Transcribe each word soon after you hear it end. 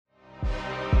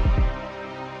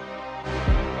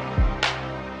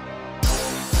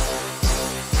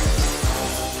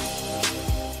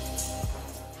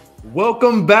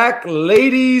Welcome back,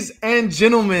 ladies and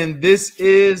gentlemen. This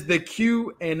is the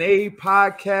Q&A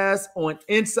podcast on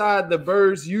Inside the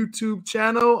Birds YouTube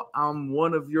channel. I'm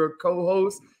one of your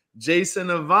co-hosts, Jason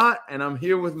Avant, and I'm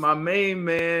here with my main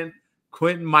man,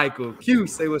 Quintin Mikell. Q,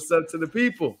 say what's up to the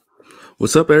people.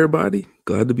 What's up, everybody?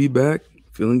 Glad to be back.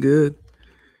 Feeling good.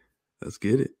 Let's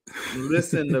get it.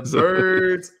 Listen, the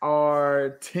Birds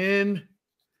are 10-1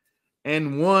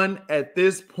 at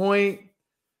this point.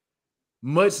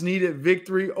 Much needed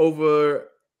victory over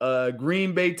a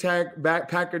Green Bay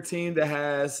Packer team that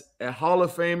has a Hall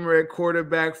of Famer at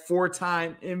quarterback,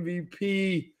 4-time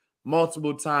MVP,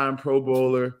 multiple-time Pro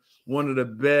Bowler, one of the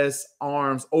best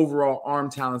overall arm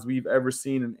talents we've ever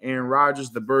seen in Aaron Rodgers.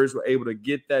 The Birds were able to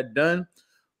get that done.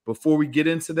 Before we get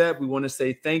into that, we want to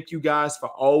say thank you guys for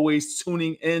always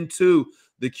tuning into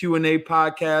the Q&A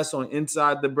podcast on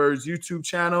Inside the Birds YouTube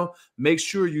channel. Make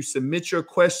sure you submit your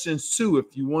questions too,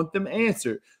 if you want them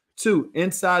answered, to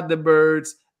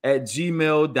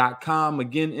insidethebirds@gmail.com.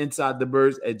 Again,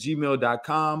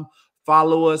 insidethebirds@gmail.com.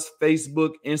 Follow us,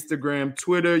 Facebook, Instagram,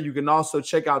 Twitter. You can also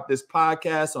check out this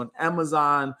podcast on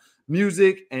Amazon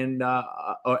Music and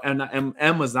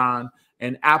Amazon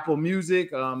and Apple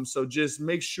Music. So just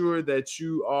make sure that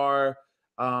you are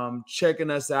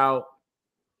checking us out.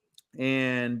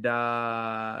 And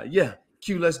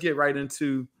Q, let's get right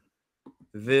into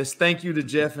this. Thank you to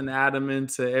Jeff and Adam and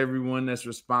to everyone that's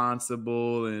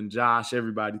responsible, and Josh,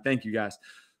 everybody. Thank you, guys.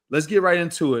 Let's get right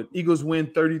into it. Eagles win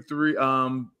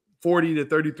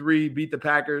 40-33, beat the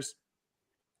Packers.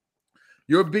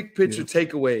 Your big picture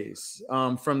takeaways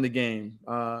from the game.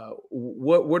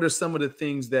 What are some of the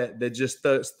things that just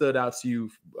stood out to you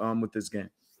with this game?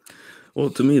 Well,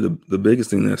 to me, the biggest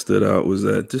thing that stood out was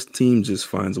that this team just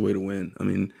finds a way to win. I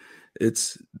mean,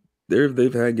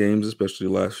 they've had games, especially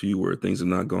the last few, where things have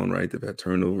not gone right. They've had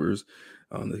turnovers.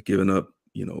 They've given up,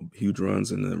 huge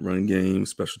runs in the run game.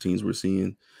 Special teams we're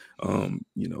seeing,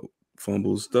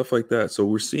 fumbles, stuff like that. So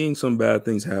we're seeing some bad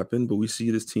things happen, but we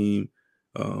see this team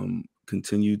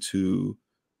continue to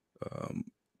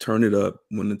turn it up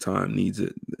when the time needs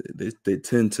it. They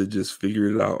tend to just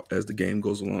figure it out as the game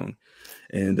goes along.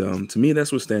 And to me,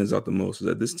 that's what stands out the most, is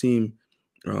that this team,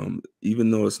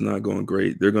 even though it's not going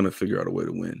great, they're going to figure out a way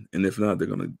to win. And if not, they're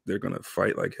going to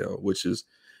fight like hell, which is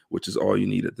all you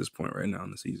need at this point right now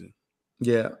in the season.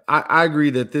 Yeah, I agree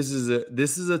that this is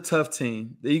a tough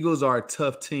team. The Eagles are a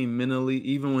tough team mentally.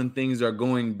 Even when things are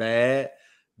going bad,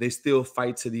 they still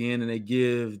fight to the end and they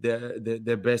give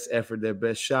their best effort, their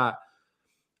best shot.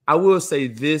 I will say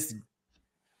this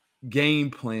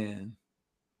game plan,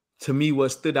 to me,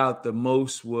 what stood out the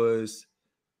most was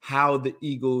how the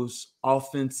Eagles'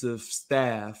 offensive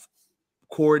staff,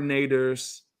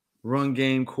 coordinators, run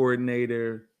game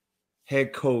coordinator,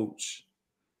 head coach,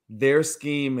 their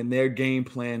scheme and their game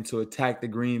plan to attack the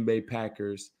Green Bay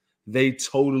Packers, they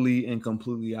totally and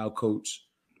completely outcoached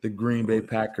the Green Bay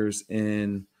Packers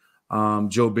and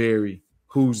Joe Barry,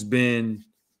 who's been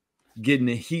getting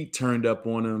the heat turned up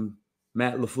on him.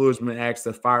 Matt LaFleur's been asked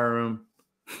to fire him.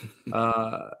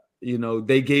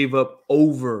 They gave up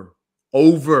over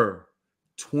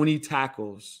 20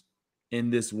 tackles in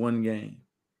this one game.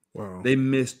 Wow. They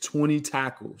missed 20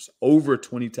 tackles, over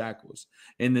 20 tackles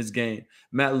in this game.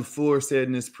 Matt LaFleur said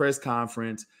in his press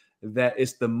conference that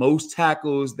it's the most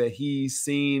tackles that he's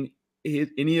seen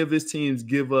any of his teams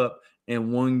give up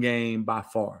in one game by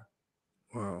far.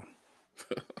 Wow.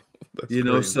 That's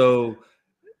crazy. So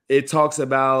it talks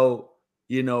about,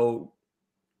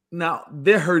 now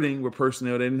they're hurting with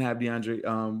personnel. They didn't have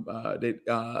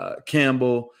DeAndre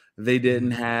Campbell. They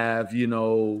didn't have,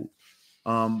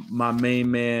 my main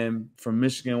man from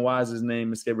Michigan. Why is his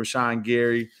name escape? Rashawn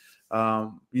Gary.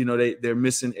 They're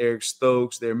missing Eric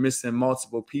Stokes. They're missing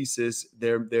multiple pieces.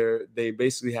 They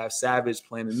basically have Savage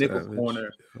playing the nickel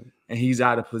corner, and he's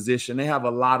out of position. They have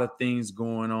a lot of things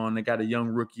going on. They got a young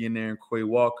rookie in there in Quay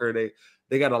Walker.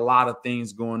 They got a lot of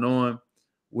things going on.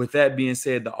 With that being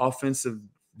said, the offensive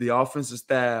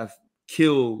staff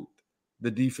killed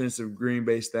the defensive Green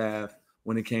Bay staff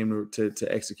when it came to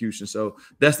execution. So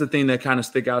that's the thing that kind of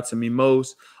stick out to me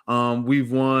most. We've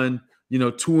won,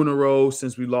 2 in a row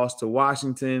since we lost to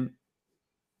Washington.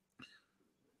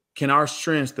 Can our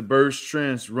strengths, the Birds'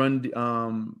 strengths,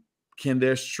 can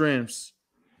their strengths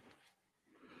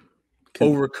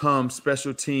overcome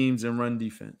special teams and run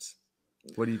defense?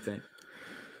 What do you think?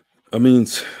 I mean,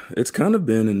 it's kind of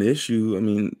been an issue. I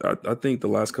mean, I think the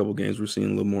last couple of games we're seeing a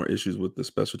little more issues with the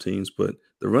special teams, but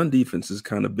the run defense has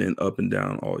kind of been up and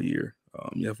down all year.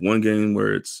 You have one game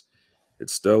where it's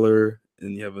stellar,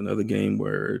 and you have another game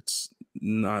where it's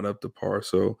not up to par.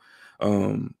 So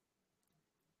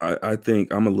I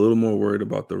think I'm a little more worried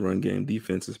about the run game.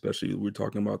 Defense, especially. We're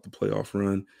talking about the playoff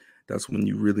run. That's when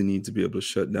you really need to be able to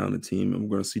shut down a team. And we're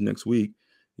going to see next week,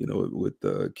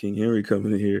 with King Henry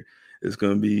coming in here, it's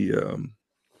going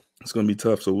to be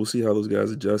tough. So we'll see how those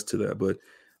guys adjust to that. But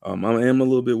I am a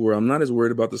little bit worried. I'm not as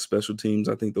worried about the special teams.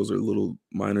 I think those are little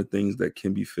minor things that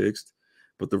can be fixed.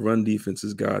 But the run defense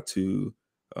has got to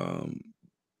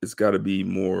it's got to be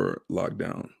more locked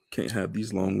down. Can't have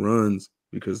these long runs,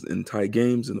 because in tight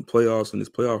games, in the playoffs, in this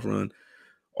playoff run,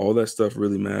 all that stuff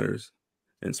really matters.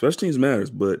 And special teams matters.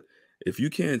 But if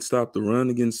you can't stop the run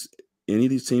against any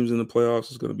of these teams in the playoffs,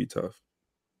 it's going to be tough.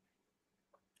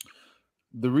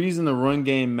 The reason the run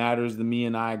game matters to me,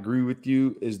 and I agree with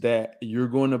you, is that you're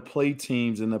going to play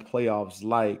teams in the playoffs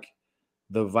like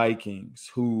the Vikings,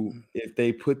 who, if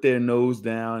they put their nose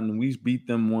down, and we beat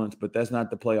them once, but that's not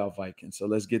the playoff Vikings. So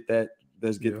let's get that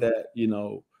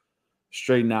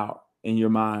straightened out in your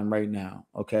mind right now.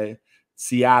 Okay.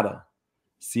 Seattle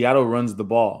runs the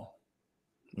ball.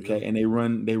 Okay. And they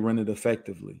run it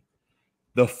effectively.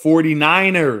 The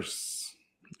 49ers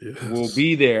will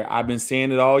be there. I've been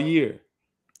saying it all year.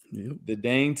 Yep. The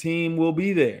dang team will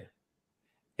be there.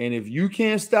 And if you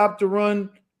can't stop the run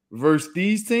versus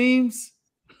these teams,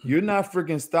 you're not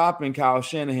freaking stopping Kyle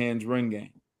Shanahan's run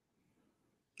game.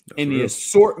 That's the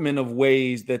assortment of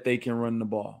ways that they can run the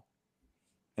ball.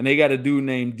 And they got a dude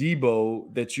named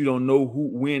Debo that you don't know who,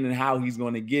 when, and how he's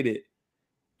going to get it.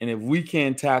 And if we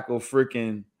can't tackle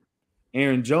freaking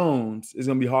Aaron Jones, it's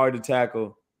going to be hard to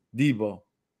tackle Debo.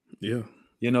 Yeah.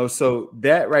 So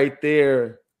that right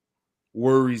there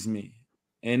worries me.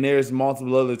 And there's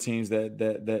multiple other teams that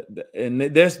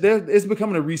it's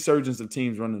becoming a resurgence of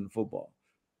teams running the football.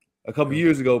 A couple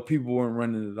years ago, people weren't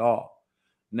running it at all.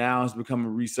 Now it's become a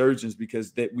resurgence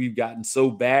because that we've gotten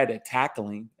so bad at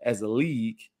tackling as a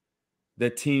league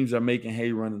that teams are making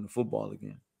hay running the football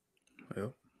again.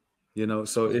 Yeah.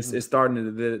 So it's starting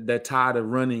to, that tide of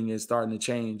running is starting to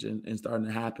change and starting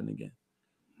to happen again.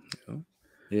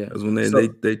 Yeah. That's when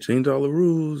they change all the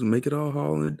rules and make it all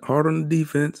hard on the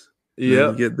defense.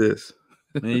 Yeah. You get this.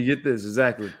 And you get this.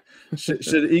 Exactly. Should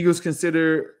the Eagles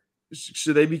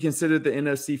should they be considered the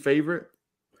NFC favorite?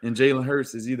 And Jalen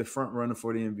Hurts is either front runner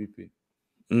for the MVP.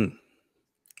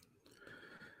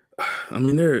 I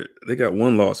mean, they got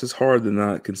one loss. It's hard to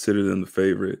not consider them the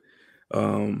favorite.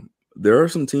 There are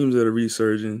some teams that are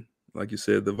resurging. Like you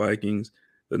said, the Vikings,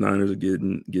 the Niners are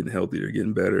getting healthy. They're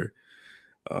getting better.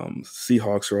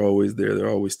 Seahawks are always there. They're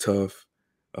always tough.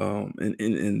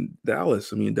 And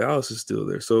Dallas, Dallas is still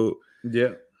there. So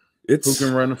yeah, who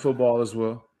can run the football as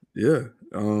well? Yeah.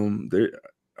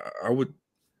 I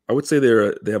would say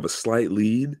they have a slight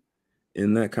lead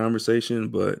in that conversation,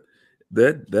 but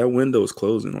that window is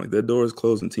closing. Like, that door is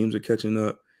closing. Teams are catching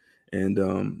up, and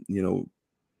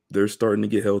they're starting to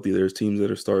get healthy. There's teams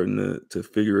that are starting to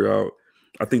figure out.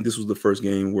 I think this was the first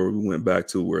game where we went back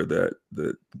to where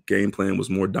the game plan was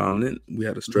more dominant. We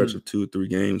had a stretch of 2 or 3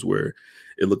 games where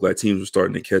it looked like teams were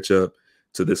starting to catch up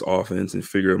to this offense and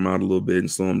figure them out a little bit and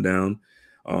slow them down.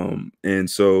 And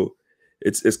so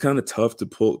it's kind of tough to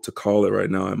call it right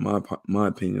now, in my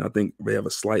opinion. I think they have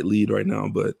a slight lead right now,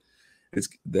 but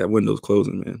that window's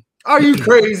closing, man. Are you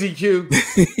crazy, Q?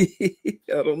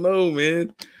 I don't know,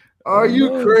 man. Are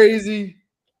you crazy?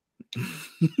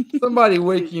 Somebody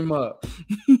wake him up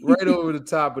right over the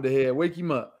top of the head. Wake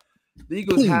him up. The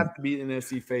Eagles have to be an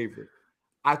NFC favorite.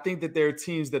 I think that there are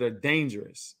teams that are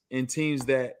dangerous and teams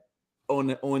that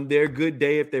on their good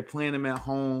day, if they're playing them at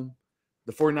home,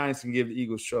 the 49ers can give the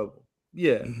Eagles trouble.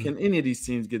 Yeah. Can any of these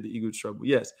teams give the Eagles trouble?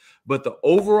 Yes. But the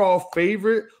overall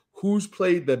favorite, who's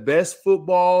played the best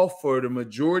football for the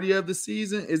majority of the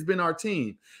season, has been our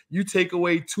team. You take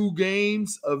away 2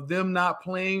 games of them not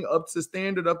playing up to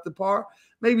standard, up to par,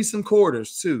 maybe some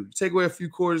quarters too. Take away a few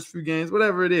quarters, few games,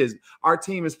 whatever it is. Our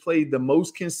team has played the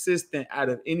most consistent out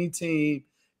of any team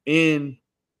in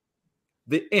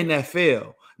the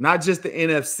NFL, not just the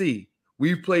NFC.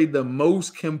 We've played the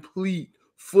most complete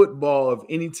football of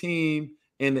any team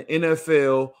in the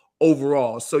NFL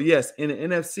overall. So yes, in the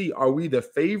NFC, are we the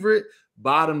favorite?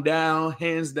 Bottom down,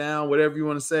 hands down, whatever you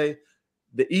want to say.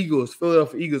 The Eagles,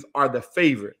 Philadelphia Eagles, are the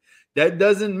favorite. That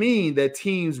doesn't mean that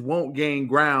teams won't gain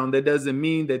ground. That doesn't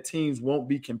mean that teams won't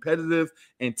be competitive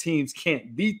and teams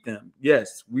can't beat them.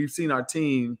 Yes, we've seen our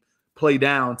team play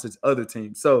down to other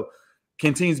teams. So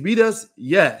can teams beat us?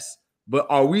 Yes. But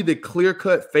are we the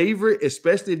clear-cut favorite,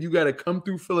 especially if you got to come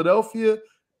through Philadelphia?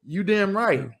 You damn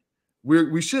right.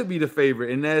 We should be the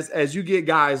favorite. And as you get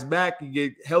guys back, you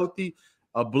get healthy,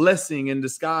 a blessing in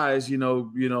disguise.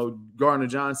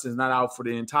 Gardner-Johnson is not out for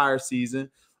the entire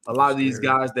season. A lot of these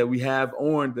guys that we have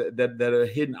on that are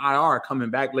hitting IR are coming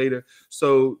back later.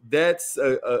 So that's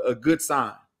a good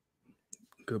sign.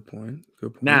 Good point.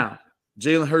 Good point. Now,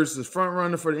 Jalen Hurts is front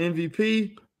runner for the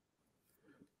MVP.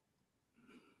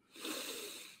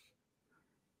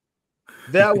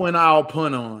 That one I'll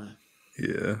punt on.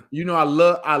 Yeah. You know, I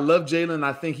love Jalen.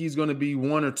 I think he's going to be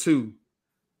 1 or 2.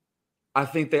 I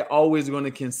think they're always going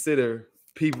to consider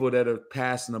people that are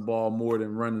passing the ball more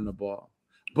than running the ball.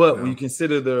 But when you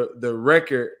consider the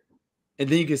record, and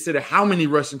then you consider how many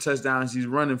rushing touchdowns he's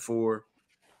running for,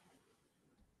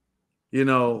 you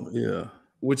know,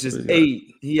 which is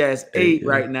 8. He has 8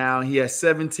 right now. He has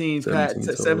 17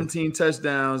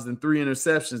 touchdowns and 3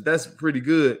 interceptions. That's pretty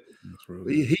good. That's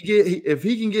really If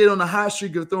he can get on a hot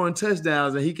streak of throwing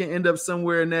touchdowns, and he can end up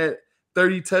somewhere in that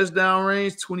 30 touchdown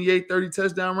range, 28, 30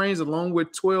 touchdown range, along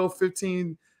with 12,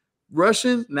 15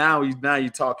 rushing, now you're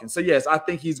talking. So yes, I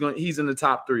think he's in the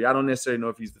top 3. I don't necessarily know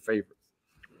if he's the favorite.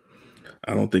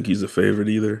 I don't think he's a favorite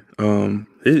either.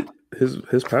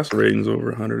 His passer rating is over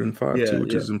 105 too,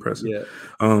 which is impressive. Yeah.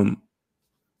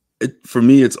 For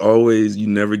me, it's always, you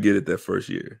never get it that first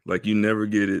year. Like, you never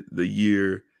get it the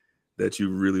year that you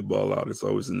really ball out. It's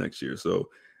always the next year. So,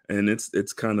 and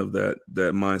it's kind of that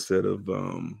mindset of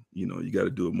you got to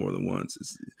do it more than once.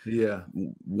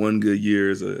 One good year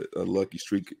is a lucky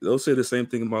streak. They'll say the same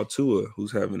thing about Tua,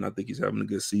 I think he's having a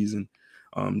good season.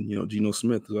 Geno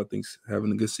Smith, who I think's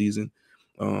having a good season.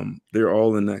 They're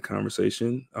all in that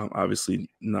conversation. Obviously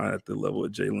not at the level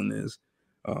that Jalen is,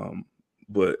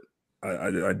 but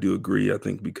I do agree. I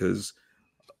think because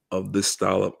of this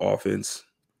style of offense,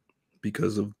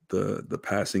 because of the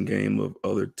passing game of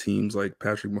other teams like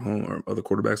Patrick Mahomes, or other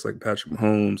quarterbacks like Patrick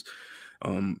Mahomes,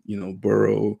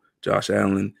 Burrow, Josh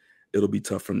Allen, it'll be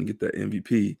tough for him to get that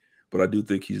MVP. But I do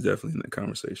think he's definitely in that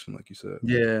conversation, like you said.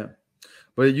 Yeah,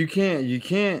 but you can't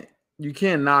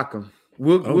knock him.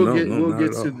 We'll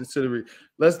get to the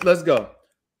let's go.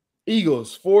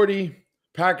 Eagles 40,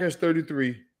 Packers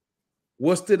 33.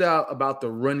 What stood out about the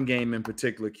run game in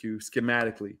particular, Q,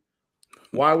 schematically?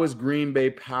 Why was Green Bay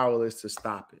powerless to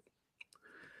stop it?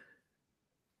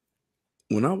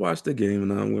 When I watched the game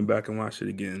and I went back and watched it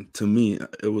again, to me,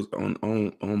 it was on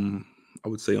I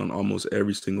would say on almost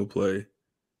every single play.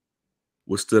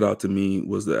 What stood out to me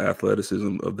was the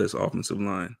athleticism of this offensive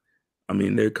line. I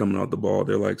mean, they're coming out the ball.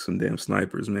 They're like some damn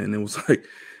snipers, man. It was like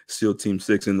SEAL Team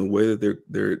 6, and the way that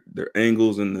their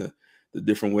angles and the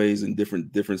different ways and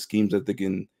different schemes that they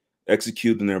can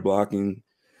execute in their blocking.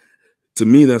 To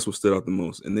me, that's what stood out the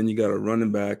most. And then you got a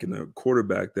running back and a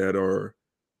quarterback that are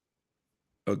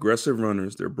aggressive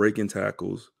runners. They're breaking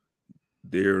tackles.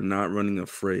 They're not running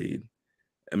afraid.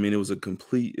 I mean, it was a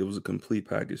complete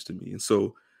package to me. And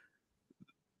so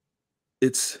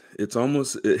it's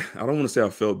almost, I don't want to say I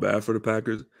felt bad for the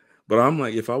Packers, but I'm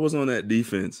like, if I was on that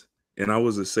defense and I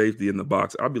was a safety in the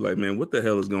box, I'd be like, man, what the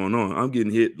hell is going on? I'm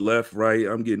getting hit left, right.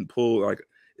 I'm getting pulled. Like,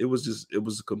 it was a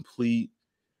complete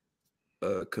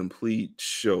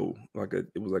show.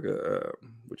 It was like a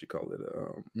what you call it,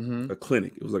 a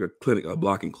clinic. It was like a clinic, a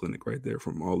blocking clinic right there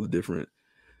from all the different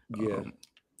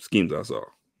schemes I saw.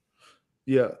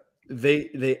 Yeah,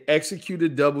 they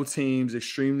executed double teams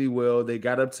extremely well. They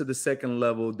got up to the second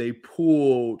level. They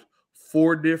pulled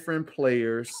 4 different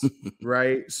players,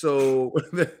 right? So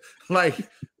like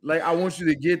I want you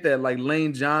to get that. Like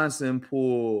Lane Johnson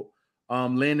pulled,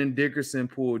 Landon Dickerson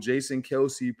pulled, Jason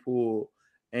Kelsey pulled,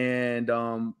 and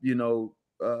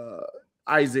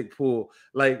Isaac pull.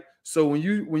 Like, so when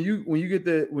you get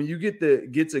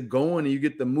to going and you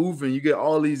get the moving, you get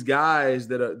all these guys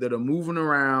that are moving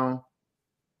around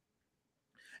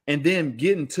and then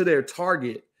getting to their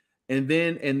target, and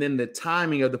then the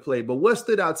timing of the play. But what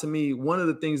stood out to me, one of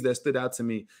the things that stood out to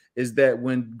me is that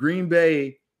when Green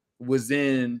Bay was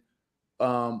in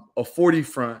a 40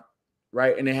 front,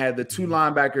 right, and they had the 2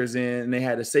 linebackers in, and they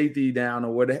had a safety down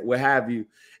or what have you,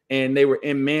 and they were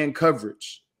in man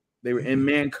coverage. The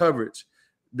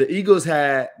Eagles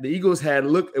had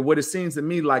looked at what it seems to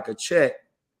me like a check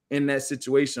in that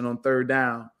situation on third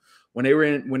down. When they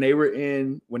were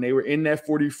in that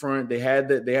 40 front, they had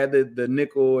the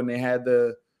nickel, and they had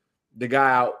the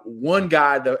guy out. One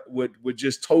guy that would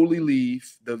just totally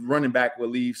leave. The running back would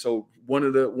leave. So one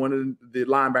of the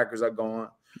linebackers are gone,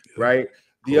 right?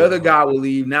 The other guy will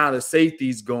leave. Now the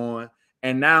safety's gone.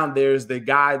 And now there's the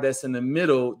guy that's in the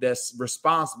middle that's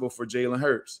responsible for Jalen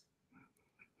Hurts.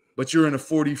 But you're in a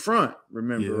 40 front,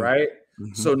 remember, right?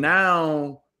 Mm-hmm. So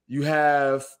now you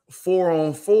have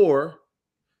 4-on-4.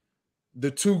 The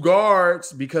 2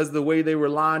 guards, because of the way they were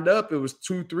lined up, it was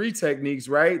 2-3 techniques,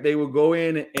 right? They would go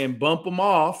in and bump them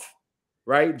off,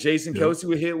 right? Jason Yep. Kelce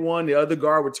would hit one, the other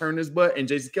guard would turn his butt, and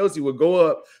Jason Kelce would go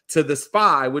up to the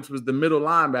spy, which was the middle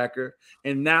linebacker.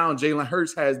 And now Jalen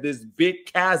Hurts has this big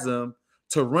chasm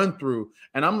to run through.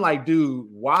 And I'm like, dude,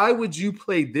 why would you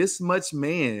play this much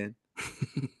man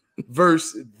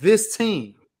versus this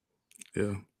team?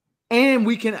 Yeah. And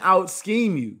we can out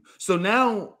scheme you. So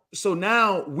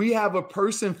now we have a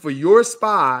person for your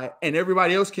spy, and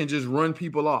everybody else can just run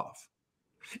people off.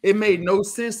 It made no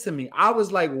sense to me. I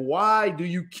was like, why do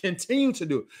you continue to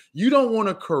do it? You don't want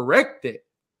to correct it.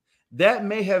 That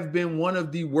may have been one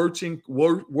of the worst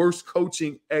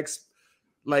coaching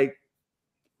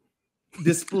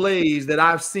displays that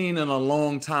I've seen in a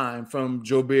long time from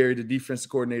Joe Barry, the defensive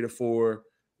coordinator for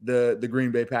the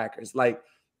Green Bay Packers. Like,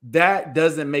 that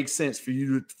doesn't make sense for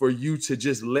you to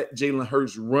just let Jalen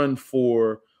Hurts run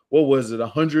for, what was it,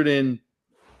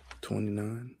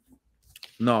 129?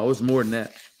 No, it was more than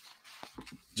that.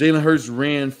 Jalen Hurts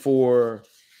ran for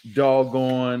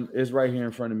doggone, it's right here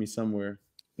in front of me somewhere.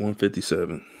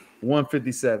 157.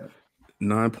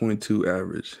 9.2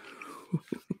 average.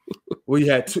 Well,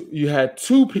 you had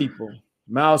two people.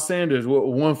 Miles Sanders with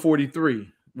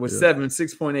 143 with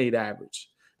 6.8 average.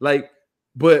 Like,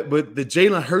 but the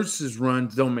Jalen Hurts'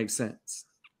 runs don't make sense.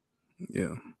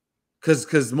 Yeah.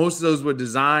 Because most of those were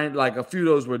designed, like a few of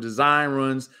those were design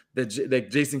runs that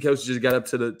Jason Kelce just got up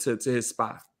to his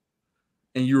spot,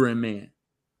 and you were in man.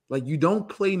 Like, you don't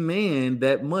play man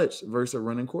that much versus a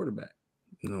running quarterback.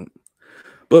 No.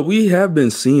 But we have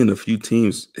been seeing a few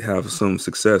teams have some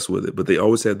success with it, but they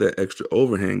always had that extra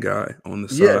overhand guy on the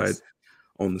side,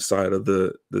 on the side of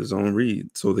the zone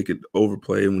read, so they could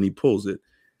overplay when he pulls it.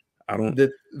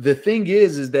 The thing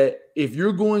is that if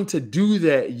you're going to do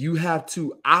that, you have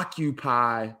to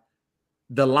occupy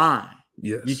the line.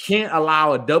 Yes. You can't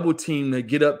allow a double team to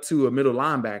get up to a middle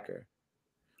linebacker.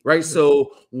 Right.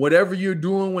 So whatever you're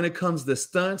doing when it comes to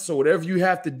stunts or whatever you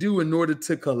have to do in order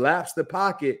to collapse the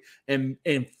pocket and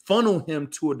funnel him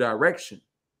to a direction.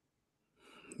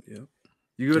 Yeah.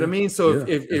 You know what I mean? So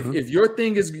if your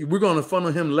thing is we're going to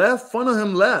funnel him left.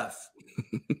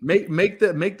 make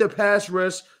the pass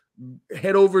rush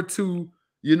head over to,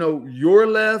 your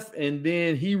left, and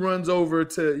then he runs over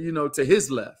to, to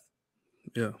his left.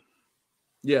 Yeah.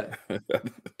 Yeah.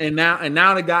 and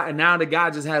now the guy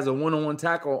just has a one-on-one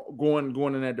tackle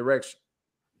going in that direction.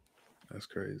 That's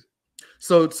crazy.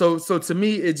 So to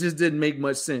me, it just didn't make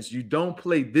much sense. You don't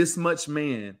play this much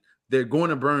man, they're going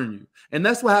to burn you. And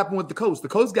that's what happened with the Colts. The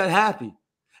Colts got happy,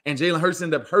 and Jalen Hurts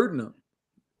ended up hurting them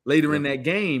later in that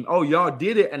game. Oh, y'all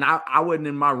did it, and I wasn't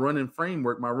in my running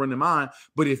framework, my running mind.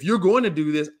 But if you're going to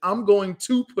do this, I'm going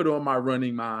to put on my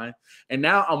running mind. And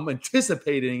now I'm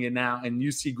anticipating it now, and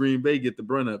you see Green Bay get the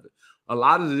brunt of it. A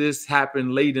lot of this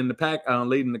happened late in the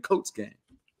Colts game.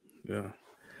 Yeah,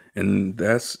 and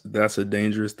that's a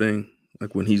dangerous thing.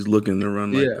 Like when he's looking to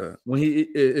run like that. When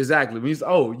when he's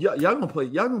y'all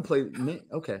gonna play. Man,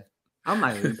 okay, I'm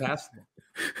not even passing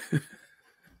it.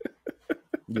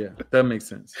 Yeah, that makes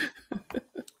sense.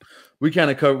 We kind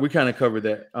of covered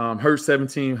that. Hurts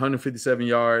 17, 157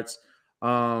 yards.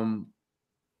 To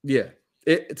me,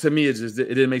 it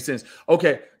didn't make sense.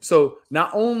 Okay, so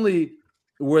not only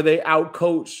were they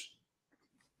out-coached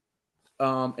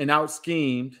and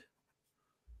out-schemed,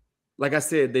 like I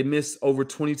said, they missed over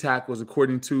 20 tackles,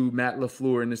 according to Matt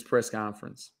LaFleur in this press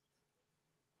conference.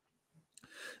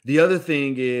 The other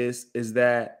thing is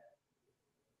that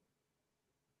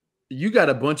you got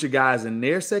a bunch of guys in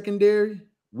their secondary.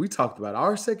 We talked about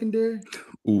our secondary.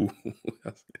 Ooh.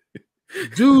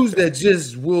 Dudes that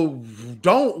just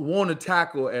don't want to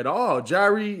tackle at all.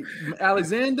 Jaire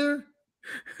Alexander.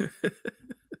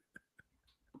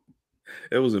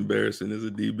 It was embarrassing as a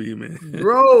DB, man.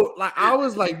 Bro, like I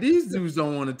was like, these dudes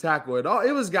don't want to tackle at all.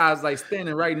 It was guys like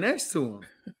standing right next to him.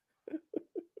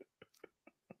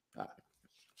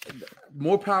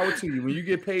 More power to you. When you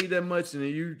get paid that much and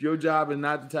your job is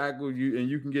not to tackle you and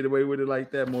you can get away with it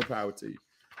like that, more power to you.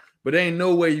 But there ain't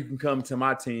no way you can come to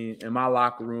my team in my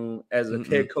locker room as a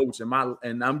head coach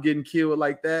and I'm getting killed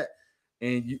like that,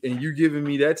 and you giving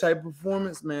me that type of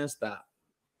performance, man, stop.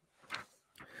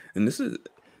 And this is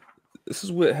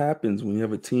what happens when you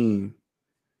have a team.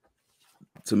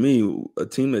 To me, a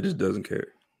team that just doesn't care.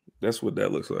 That's what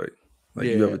that looks like. Like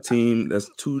you have a team that's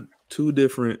two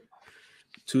different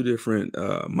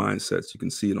mindsets. You can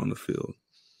see it on the field.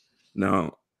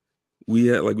 Now, we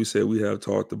have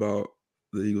talked about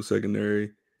the Eagles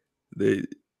secondary. They're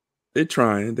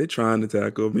trying to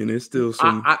tackle. I mean, there's still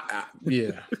some.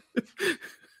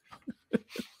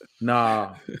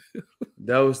 Nah,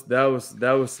 that was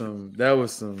some.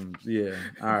 Yeah,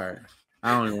 all right.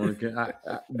 I don't even want to.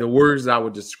 The words I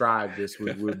would describe this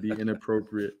would be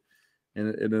inappropriate, and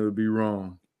it would be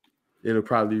wrong. It'll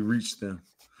probably reach them.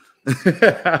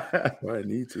 I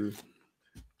need to.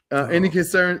 Any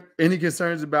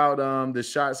concerns about the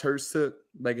shots Hurts took,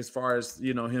 like as far as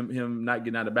him not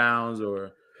getting out of bounds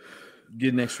or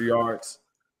getting extra yards?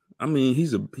 I mean,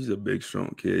 he's a big,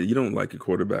 strong kid. You don't like a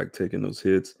quarterback taking those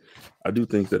hits. I do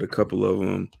think that a couple of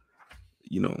them,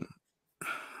 the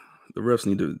refs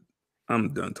need to.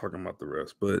 I'm done talking about the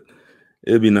refs, but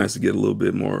it'd be nice to get a little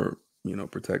bit more,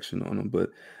 protection on him. But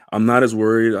I'm not as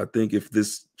worried. I think if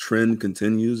this trend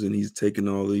continues and he's taking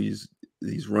all these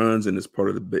runs and it's part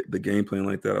of the game plan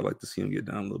like that, I'd like to see him get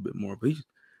down a little bit more. But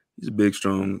he's a big,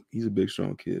 strong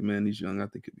kid, man. He's young. I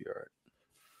think he'll be all right.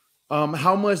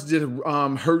 How much did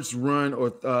Hurts run or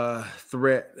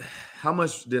threat? How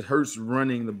much did Hurts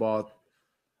running the ball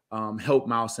help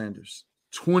Miles Sanders?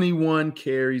 21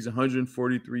 carries,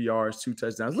 143 yards, 2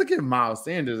 touchdowns. Look at Miles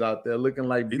Sanders out there looking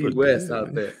like B. West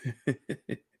out there.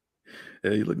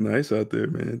 Yeah, he looked nice out there,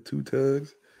 man. 2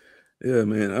 tugs. Yeah,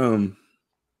 man.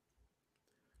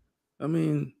 I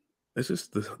mean, it's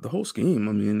just the whole scheme.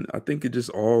 I mean, I think it just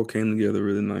all came together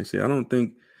really nicely. I don't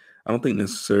think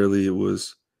necessarily it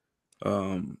was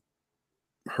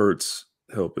Hurts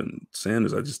helping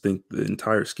Sanders. I just think the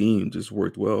entire scheme just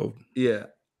worked well. Yeah.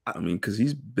 I mean, because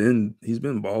he's been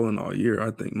balling all year.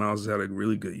 I think Miles has had a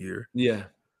really good year. Yeah.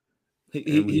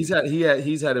 He's had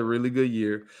a really good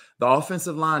year. The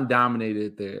offensive line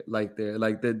dominated their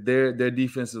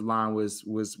defensive line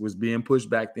was being pushed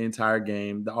back the entire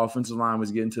game. The offensive line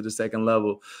was getting to the second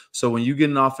level. So when you get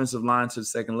an offensive line to the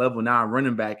second level, now a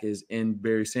running back is in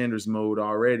Barry Sanders mode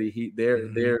already.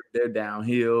 They're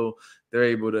downhill. They're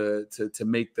able to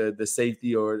make the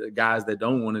safety or the guys that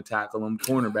don't want to tackle them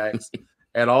cornerbacks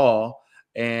at all.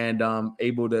 And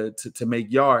able to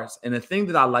make yards. And the thing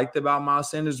that I liked about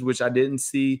Miles Sanders, which I didn't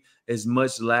see as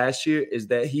much last year, is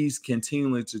that he's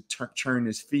continuing to turn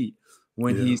his feet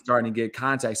when he's starting to get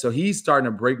contact. So he's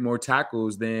starting to break more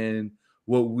tackles than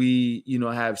what we,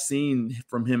 have seen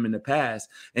from him in the past.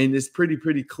 And it's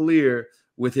pretty clear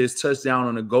with his touchdown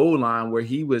on the goal line where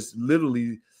he was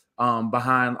literally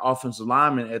behind offensive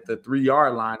lineman at the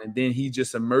 3-yard line. And then he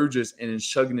just emerges and is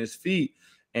chugging his feet.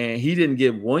 And he didn't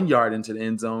get 1 yard into the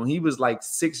end zone. He was like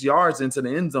 6 yards into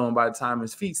the end zone by the time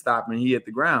his feet stopped and he hit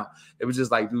the ground. It was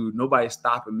just like, dude, nobody's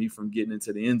stopping me from getting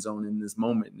into the end zone in this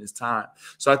moment, in this time.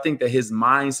 So I think that his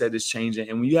mindset is changing.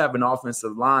 And when you have an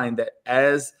offensive line that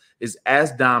is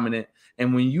as dominant,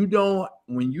 and when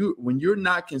you're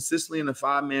not consistently in a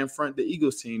 5-man front, the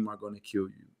Eagles team are going to kill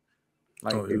you.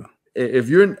 Like if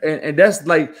you're, and that's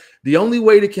like the only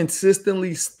way to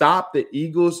consistently stop the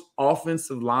Eagles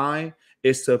offensive line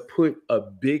is to put a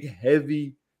big,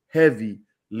 heavy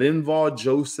Linval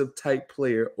Joseph type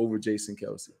player over Jason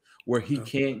Kelce, where he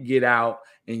can't get out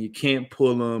and you can't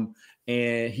pull him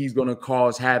and he's going to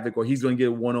cause havoc or he's going to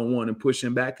get one-on-one and push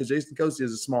him back because Jason Kelce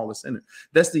is a smaller center.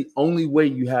 That's the only way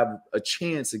you have a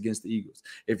chance against the Eagles.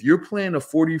 If you're playing a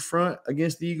 40 front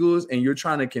against the Eagles and you're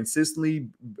trying to consistently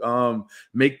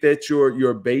make that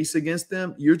your base against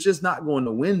them, you're just not going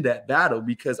to win that battle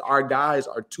because our guys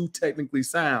are too technically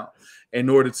sound in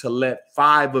order to let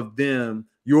 5 of them,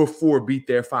 your 4, beat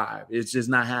their 5. It's just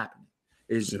not happening.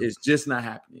 It's just not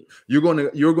happening.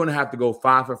 You're gonna have to go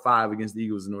 5 for 5 against the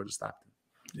Eagles in order to stop them.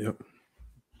 Yep,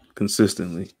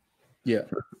 consistently. Yeah,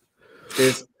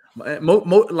 it's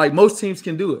like most teams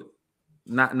can do it,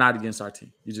 not against our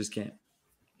team. You just can't.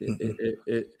 You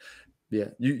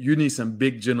need some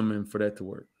big gentlemen for that to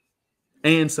work,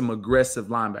 and some aggressive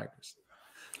linebackers.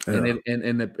 Yeah.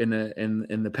 And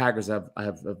the Packers have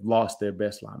lost their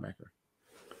best linebacker.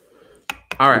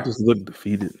 All right, they just look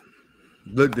defeated.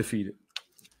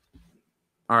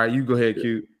 All right, you go ahead,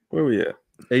 Q. Where we at?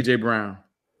 AJ Brown.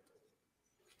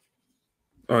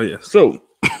 Oh yeah. So,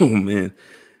 man,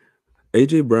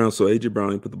 AJ Brown. So AJ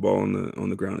Brown, he put the ball on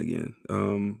the ground again.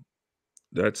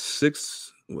 That's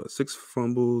 6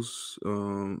 fumbles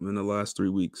in the last 3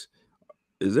 weeks.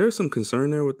 Is there some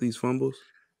concern there with these fumbles?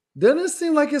 Doesn't it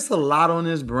seem like it's a lot on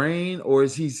his brain, or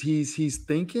is he's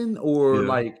thinking, or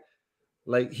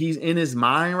like he's in his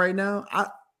mind right now?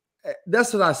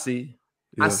 That's what I see.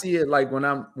 Yeah. I see it like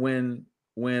when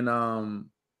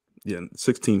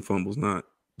 16 fumbles, not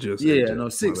just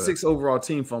six overall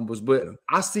team fumbles, but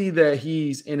I see that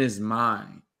he's in his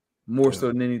mind more so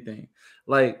than anything.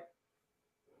 Like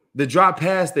the drop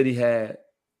pass that he had,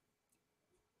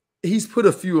 he's put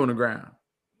a few on the ground.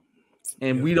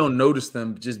 And we don't notice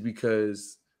them just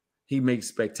because he makes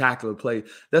spectacular plays.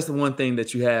 That's the one thing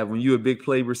that you have when you're a big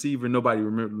play receiver. Nobody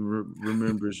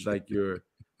remembers like your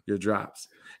drops.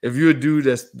 If you're a dude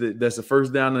that's a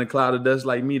first down in a cloud of dust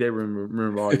like me, they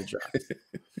remember all your drops.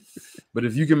 But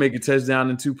if you can make a touchdown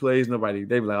in 2 plays, they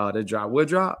be like, oh, that drop. What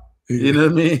drop? You know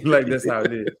what I mean? Like, that's how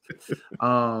it is.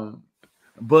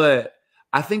 But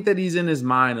I think that he's in his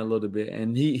mind a little bit,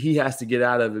 and he has to get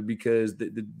out of it because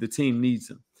the team needs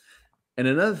him. And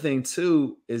another thing,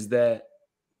 too, is that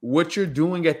what you're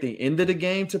doing at the end of the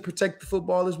game to protect the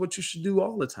football is what you should do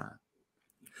all the time.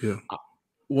 Yeah.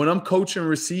 When I'm coaching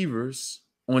receivers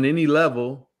on any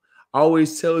level, I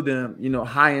always tell them,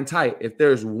 high and tight. If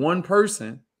there's one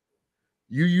person,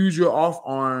 you use your off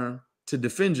arm to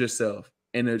defend yourself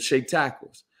and to shake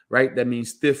tackles, right? That means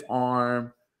stiff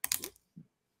arm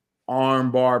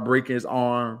bar, breaking his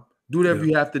arm, do whatever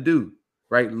you have to do,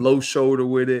 right? Low shoulder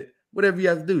with it, whatever you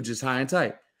have to do, just high and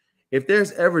tight. If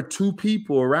there's ever 2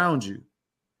 people around you,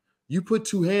 you put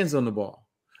 2 hands on the ball.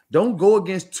 Don't go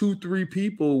against 2-3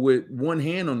 people with 1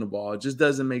 hand on the ball. It just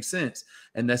doesn't make sense.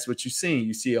 And that's what you're seeing.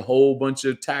 You see a whole bunch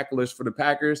of tacklers for the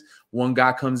Packers. One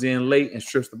guy comes in late and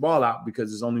strips the ball out because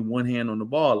there's only 1 hand on the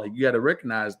ball. Like, you got to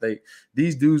recognize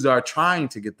these dudes are trying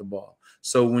to get the ball.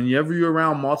 So whenever you're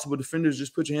around multiple defenders,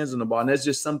 just put your hands on the ball. And that's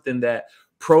just something that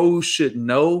pros should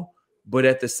know. But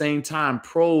at the same time,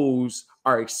 pros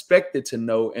are expected to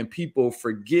know, and people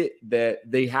forget that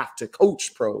they have to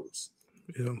coach pros.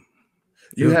 Yeah.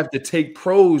 You have to take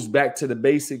pros back to the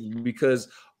basic, because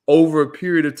over a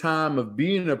period of time of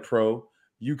being a pro,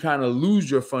 you kind of lose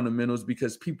your fundamentals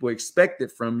because people expect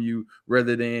it from you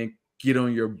rather than get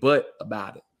on your butt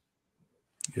about it.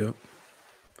 Yep.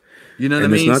 You know what I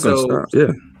mean? It's not gonna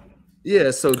stop.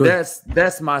 Yeah. So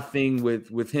that's my thing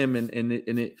with him,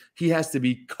 and he has to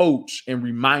be coached and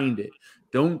reminded.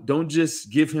 Don't just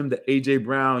give him the AJ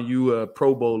Brown, you a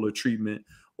Pro Bowler treatment,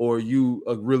 or you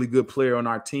a really good player on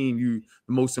our team, you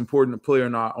the most important player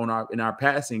in our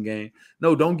passing game.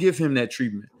 No, don't give him that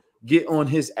treatment. Get on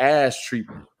his ass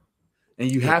treatment.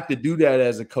 And you have to do that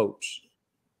as a coach.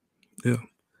 Yeah.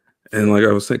 And like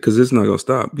I was saying, because it's not gonna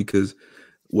stop, because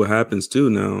what happens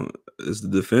too now is the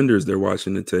defenders, they're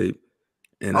watching the tape.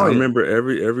 And I remember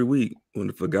every week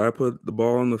if a guy put the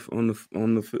ball on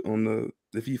the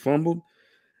if he fumbled,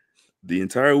 the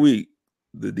entire week,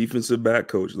 the defensive back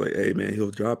coach like, hey man,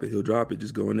 he'll drop it.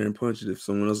 Just go in there and punch it. If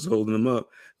someone else is holding him up,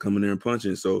 come in there and punch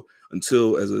it. So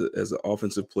until as an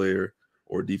offensive player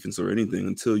or defense or anything,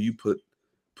 until you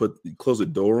close the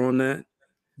door on that,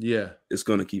 it's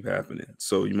gonna keep happening.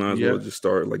 So you might as well just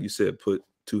start, like you said, put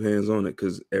 2 hands on it,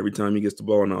 because every time he gets the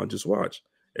ball now, just watch.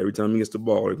 Every time he gets the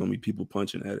ball, there's gonna be people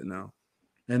punching at it now.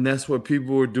 And that's what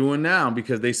people are doing now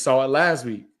because they saw it last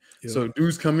week. Yep. So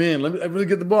dudes come in, let me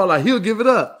get the ball. Like, he'll give it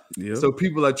up. Yep. So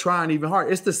people are trying even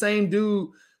hard. It's the same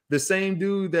dude that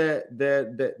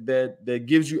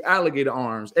gives you alligator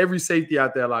arms. Every safety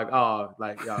out there, like, I'm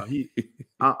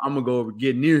gonna go over,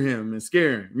 get near him and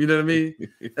scare him. You know what I mean?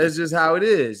 That's just how it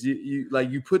is.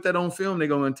 You put that on film, they're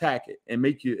gonna attack it and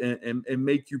make you and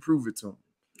make you prove it to them.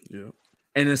 Yeah.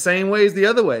 And the same way is the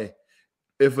other way.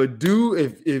 If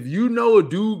you know a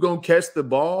dude gonna catch the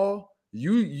ball,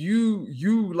 you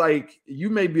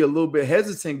may be a little bit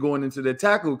hesitant going into the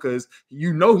tackle because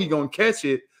you know he gonna catch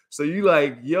it. So you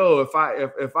like, yo, if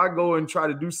I go and try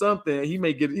to do something, he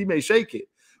may shake it.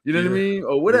 You know what I mean?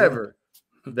 Or whatever.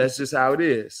 Yeah. That's just how it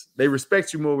is. They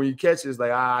respect you more when you catch it. It's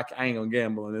like, I ain't gonna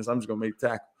gamble on this. I'm just gonna make the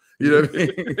tackle. You know what I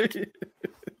mean?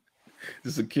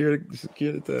 Just secure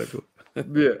the tackle.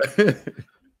 Yeah.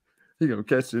 He gonna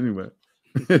catch it anyway.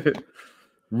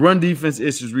 Run defense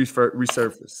issues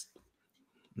resurface.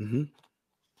 Mm-hmm.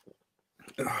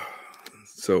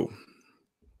 So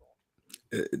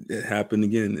it happened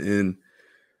again, and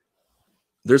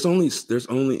there's only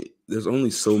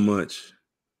so much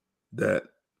that.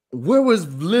 Where was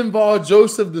Linval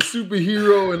Joseph, the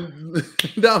superhero, and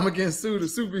Ndamukong Suh, the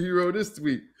superhero, this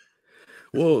week?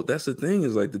 Well, that's the thing,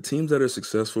 is like the teams that are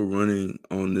successful running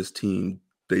on this team,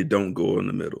 they don't go in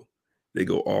the middle. They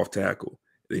go off tackle.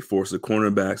 They force the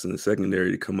cornerbacks in the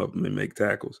secondary to come up and make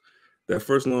tackles. That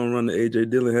first long run that A.J.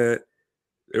 Dillon had,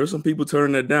 there were some people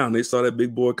turning that down. They saw that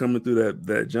big boy coming through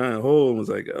that giant hole and was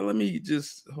like, let me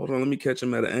catch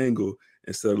him at an angle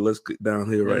instead of let's get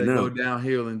downhill right now. Go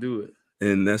downhill and do it.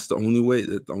 And that's the only way,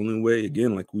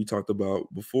 again, like we talked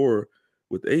about before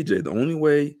with A.J., the only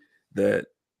way that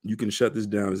you can shut this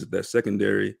down is if that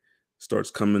secondary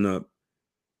starts coming up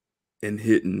and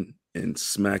hitting and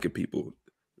smacking people.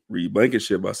 Reed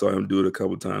Blankenship, I saw him do it a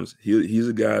couple of times. He's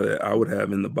a guy that I would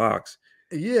have in the box.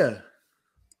 Yeah.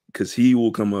 Because he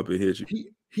will come up and hit you.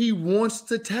 He wants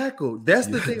to tackle. That's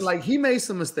the thing. Like, he made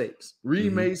some mistakes.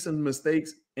 Reed made some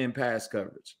mistakes in pass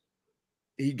coverage.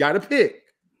 He got a pick.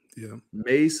 Yeah.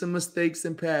 Made some mistakes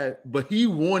in pass, but he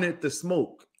wanted the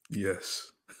smoke.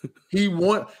 Yes.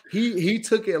 He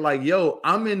took it like, yo,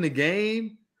 I'm in the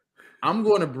game. I'm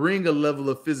going to bring a level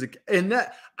of physical. And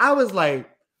that I was like,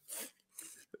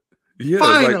 yeah,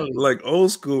 finally. like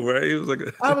old school, right? It was like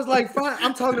I was like, fine.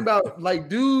 I'm talking about like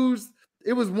dudes.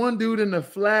 It was one dude in the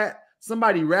flat.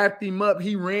 Somebody wrapped him up.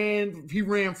 He ran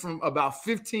from about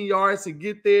 15 yards to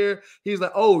get there. He's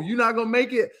like, oh, you're not gonna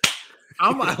make it.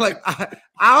 I'm like,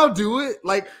 I'll do it.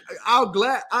 Like,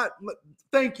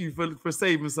 thank you for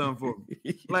saving something for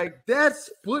me. Like,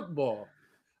 that's football.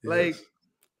 Like, yes.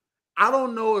 I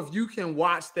don't know if you can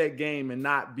watch that game and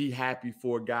not be happy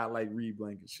for a guy like Reed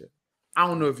Blankenship. I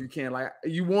don't know if you can. Like,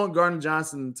 you want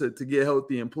Gardner-Johnson to get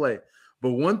healthy and play.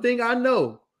 But one thing I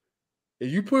know,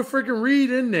 if you put freaking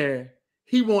Reed in there,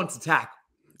 he wants to tackle.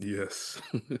 Yes.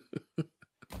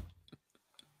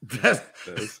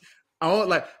 That's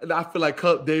I feel like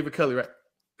David Culley, right?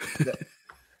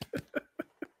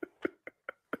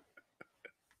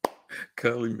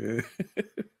 Culley, man.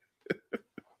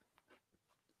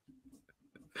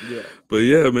 Yeah. But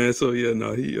yeah, man. So yeah,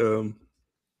 no, he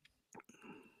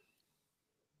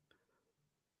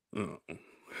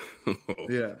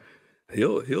yeah.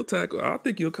 He'll tackle. I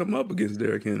think he'll come up against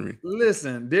Derrick Henry.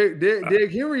 Listen,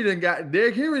 Derrick Henry done got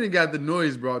the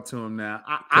noise brought to him now.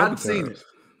 I've seen it.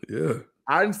 Yeah.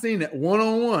 I didn't seen it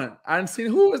one-on-one. I didn't seen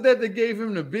who was that gave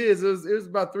him the biz? It was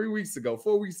about 4 weeks ago.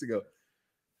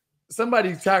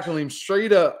 Somebody tackled him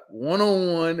straight up,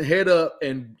 one-on-one, head up,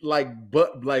 and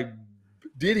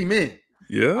did him in.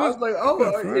 Yeah. I was like, oh,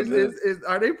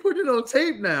 are they putting it on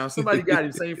tape now? Somebody got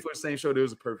him, same foot, same shoulder. It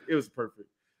was perfect.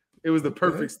 It was the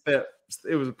perfect step.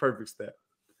 It was a perfect step.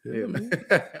 Yeah.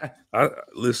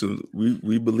 Listen,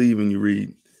 we believe in you,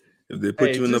 Reed. If they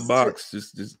put you in the box,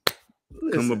 just listen,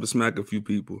 come up and smack a few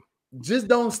people. Just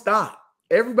don't stop.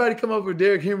 Everybody come up with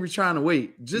Derrick Henry trying to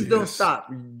wait. Just don't stop.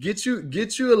 Get you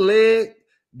a leg,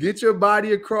 get your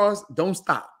body across. Don't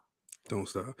stop. Don't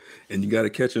stop. And you got to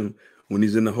catch him when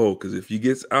he's in the hole, because if he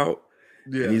gets out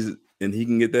and he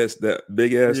can get that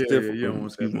big ass stiff arm,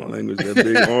 excuse my language, that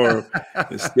big arm,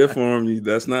 and stiff arm,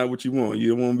 that's not what you want. You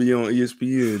don't want to be on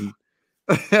ESPN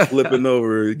flipping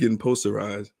over, getting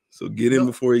posterized. So get him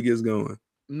before he gets going.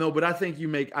 No, but I think you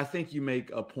make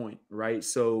a point, right?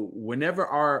 So whenever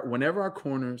our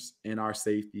corners and our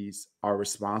safeties are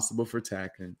responsible for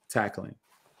tackling,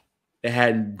 it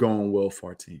hadn't gone well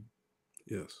for our team.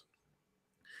 Yes.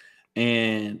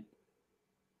 And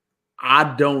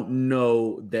I don't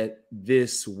know that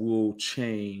this will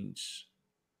change.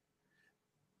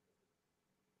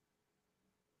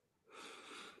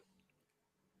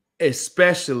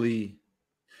 Especially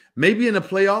maybe in the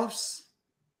playoffs.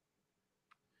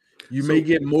 You may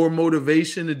get more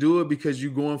motivation to do it because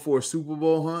you're going for a Super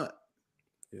Bowl hunt.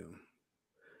 Yeah.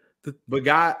 But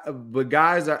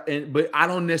guys are, but I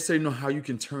don't necessarily know how you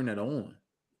can turn that on.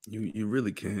 You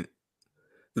really can't.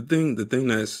 The thing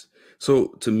that's, so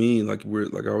to me, like I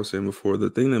was saying before, the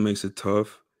thing that makes it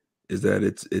tough is that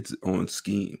it's on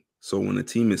scheme. So when a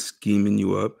team is scheming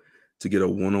you up to get a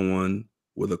one-on-one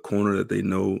with a corner that they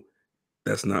know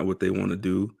that's not what they want to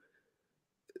do,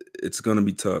 it's going to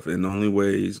be tough. And the only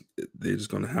way is they're just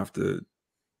going to have to,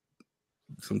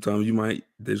 sometimes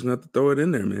they're just going to have to throw it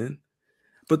in there, man.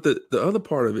 But the other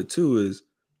part of it too is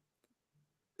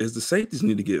the safeties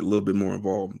need to get a little bit more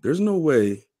involved. There's no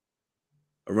way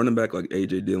a running back like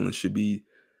A.J. Dillon should be,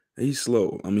 he's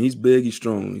slow. I mean, he's big, he's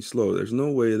strong, he's slow. There's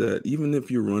no way that even if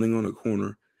you're running on a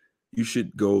corner, you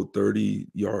should go 30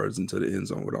 yards into the end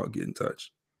zone without getting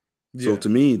touched. Yeah. So to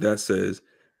me, that says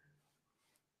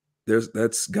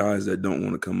that's guys that don't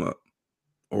want to come up,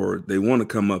 or they want to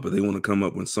come up, but they want to come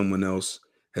up when someone else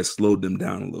has slowed them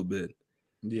down a little bit.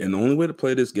 Yeah. And the only way to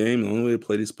play this game, the only way to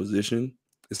play this position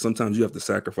is sometimes you have to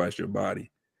sacrifice your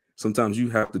body. Sometimes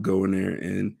you have to go in there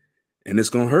and it's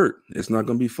going to hurt. It's not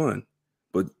going to be fun,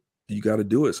 but you got to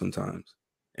do it sometimes.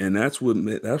 And that's what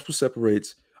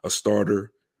separates a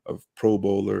starter, a Pro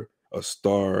Bowler, a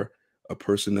star, a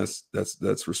person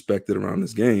that's respected around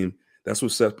this game. That's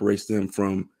what separates them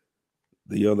from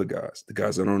the other guys, the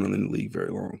guys that aren't in the league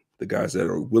very long, the guys that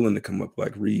are willing to come up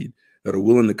like Reed, that are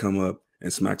willing to come up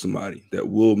and smack somebody, that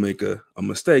will make a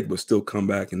mistake but still come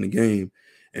back in the game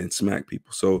and smack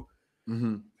people. So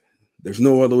there's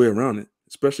no other way around it.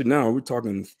 Especially now, we're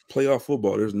talking playoff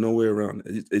football. There's no way around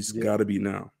it. It's got to be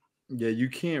now. Yeah, you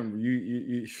can't.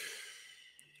 You.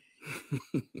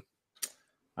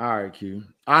 All right, Q.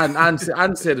 I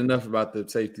said enough about the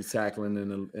safety tackling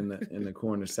and the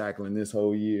corner tackling this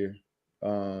whole year.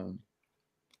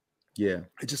 Yeah,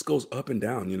 it just goes up and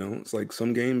down. You know, it's like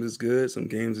some games is good, some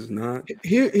games is not.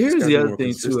 Here's the other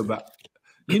thing too about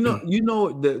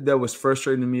that was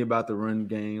frustrating to me about the run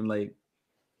game. Like,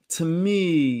 to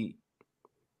me,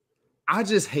 I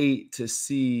just hate to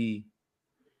see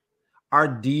our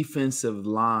defensive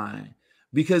line,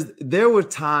 because there were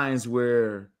times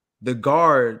where the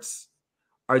guards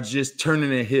are just turning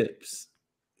their hips.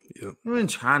 Yep. They weren't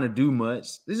trying to do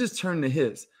much. They just turn their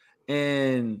hips.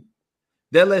 And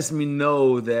that lets me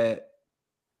know that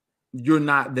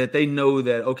they know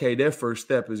that, okay, their first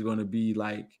step is going to be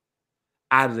like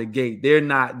out of the gate. They're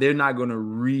not going to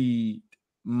read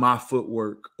my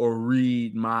footwork or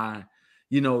read my,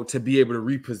 to be able to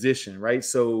reposition, right?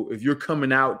 So if you're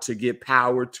coming out to get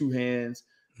power, two hands,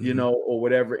 or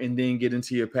whatever, and then get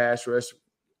into your pass rush,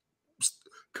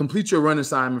 complete your run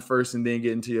assignment first and then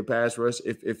get into your pass rush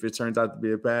if it turns out to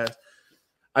be a pass.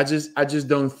 I just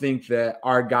don't think that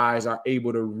our guys are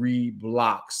able to read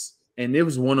blocks. And it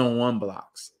was one-on-one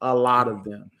blocks, a lot of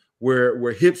them,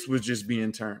 where hips was just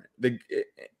being turned. Like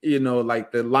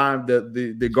the line,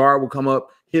 the guard will come up,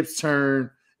 hips turn,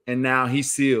 and now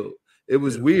he's sealed. It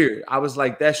was weird. I was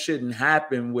like, that shouldn't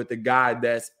happen with a guy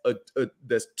that's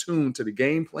that's tuned to the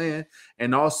game plan,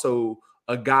 and also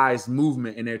a guy's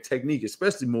movement and their technique,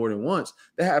 especially more than once.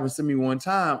 That happens to me one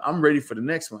time. I'm ready for the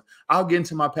next one. I'll get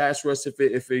into my pass rush if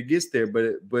it gets there,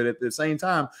 but at the same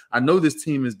time, I know this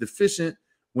team is deficient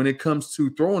when it comes to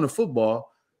throwing the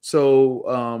football.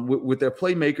 So with their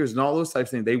playmakers and all those types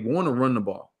of things, they want to run the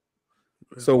ball.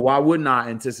 So why wouldn't I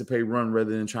anticipate run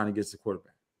rather than trying to get to the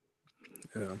quarterback?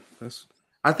 Yeah,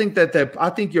 I think I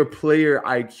think your player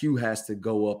IQ has to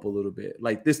go up a little bit.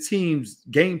 Like, this team's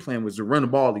game plan was to run the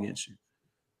ball against you.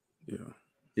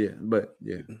 But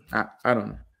I don't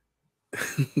know.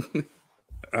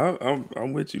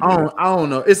 I'm with you. I don't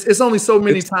know. It's only so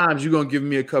many times you're gonna give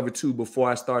me a cover two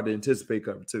before I start to anticipate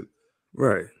cover two.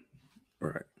 Right.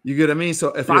 You get what I mean? So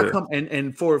if I come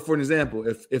and for an example,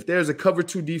 if there's a cover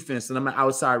two defense and I'm an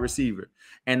outside receiver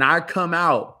and I come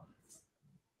out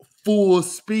full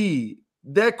speed,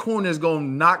 that corner is gonna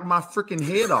knock my freaking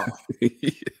head off.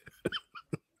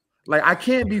 Like, I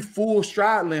can't be full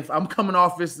stride length. I'm coming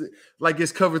off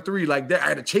it's cover three. Like that, I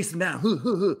had to chase him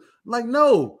down. Like,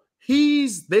 no,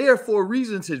 he's there for a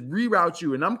reason to reroute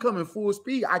you, and I'm coming full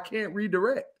speed. I can't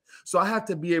redirect. So I have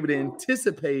to be able to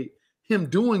anticipate him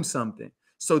doing something.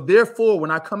 So therefore, when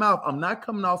I come out, I'm not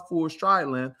coming off full stride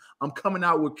length. I'm coming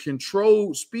out with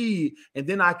controlled speed, and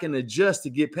then I can adjust to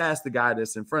get past the guy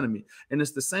that's in front of me. And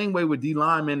it's the same way with D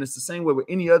linemen. It's the same way with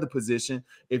any other position.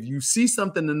 If you see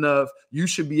something enough, you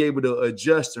should be able to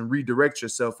adjust and redirect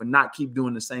yourself and not keep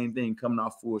doing the same thing coming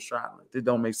off full stride length. It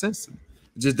don't make sense to me.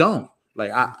 It just don't. Like,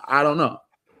 I don't know.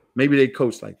 Maybe they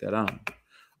coach like that. I don't know.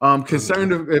 I'm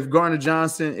concerned if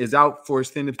Gardner-Johnson is out for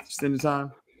extended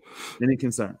time. Any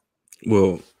concern?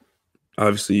 Well,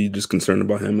 obviously, you're just concerned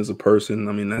about him as a person.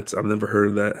 I mean, I've never heard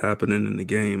of that happening in the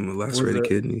game. A lacerated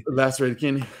kidney. Lacerated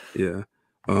kidney. Yeah.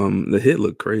 The hit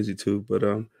looked crazy too, but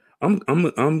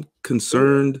I'm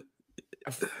concerned.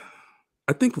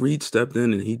 I think Reed stepped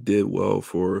in and he did well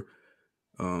for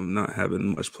not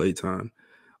having much play time.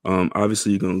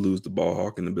 Obviously, you're going to lose the ball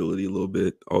hawking ability a little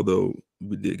bit, although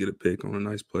we did get a pick on a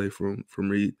nice play from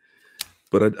Reed.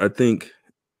 But I think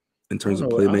in terms of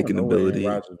playmaking ability,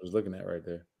 Rodgers was looking at right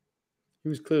there. He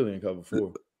was clearly in cover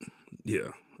four.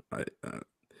 Yeah,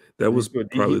 that was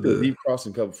probably the deep cross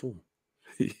in cover four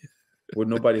with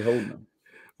nobody holding him.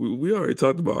 We already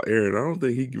talked about Aaron. I don't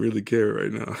think he really cared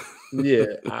right now. Yeah,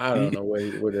 I don't know what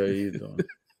he's doing.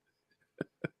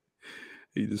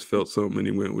 He just felt something and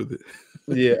he went with it.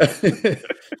 Yeah,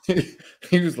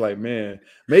 he was like, man,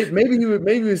 maybe he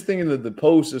was thinking that the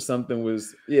post or something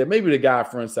was. Yeah, maybe the guy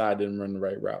front side didn't run the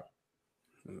right route.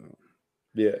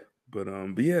 Yeah, but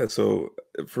yeah. So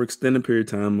for extended period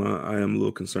of time, I am a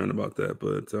little concerned about that.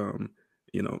 But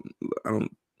I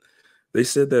don't. They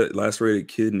said that lacerated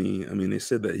kidney. I mean, they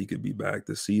said that he could be back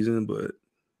this season, but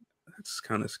that's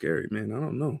kind of scary, man. I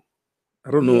don't know.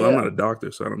 Yeah. I'm not a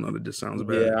doctor, so I don't know. That just sounds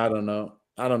bad. Yeah, I don't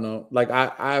know. Like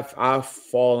I've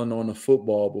fallen on a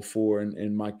football before,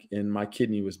 and my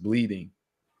kidney was bleeding.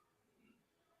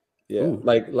 Yeah, ooh.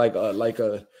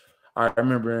 I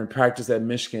remember in practice at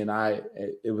Michigan,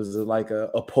 it was like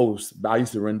a post. I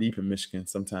used to run deep in Michigan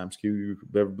sometimes. You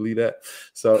ever believe that?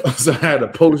 So I had a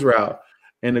post route,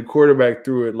 and the quarterback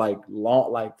threw it like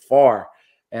long, like far,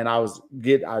 and I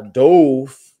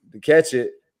dove to catch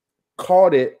it,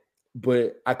 caught it,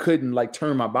 but I couldn't like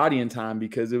turn my body in time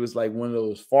because it was like one of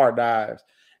those far dives,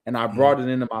 and I brought it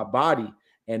into my body,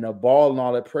 and the ball and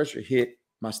all that pressure hit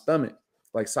my stomach,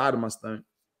 like side of my stomach,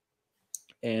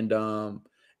 and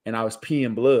I was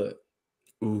peeing blood.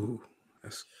 Ooh,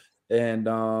 and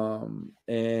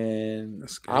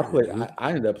that's scary, I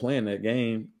ended up playing that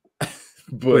game.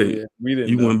 But wait, yeah, we didn't.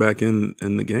 You went back in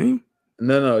the game?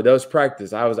 No, that was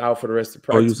practice. I was out for the rest of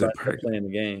Oh, you practice, was but in I ended up practice. playing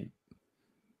the game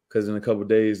because in a couple of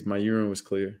days my urine was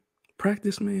clear.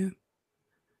 Practice, man.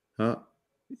 Huh?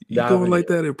 You going like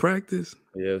that in practice?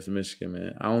 Yeah, it was Michigan,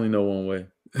 man. I only know one way.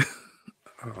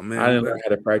 Oh man, I didn't learn how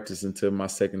to practice until my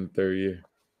second and third year.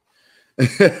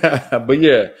 But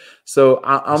yeah, so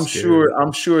I'm sure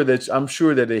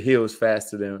that it heals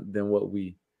faster than what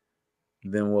we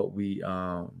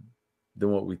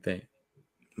think.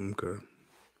 Okay. All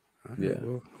right, Yeah.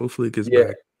 well, hopefully it gets Yeah.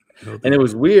 back healthy. And it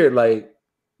was weird,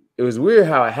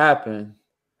 how it happened.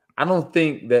 I don't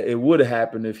think that it would have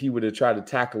happened if he would have tried to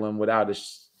tackle him without a.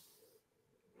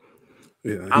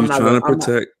 Yeah, he I'm was not trying gonna. to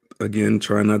protect again,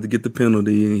 trying not to get the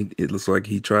penalty. It looks like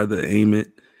he tried to aim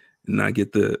it and not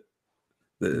get the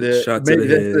shot to the Maybe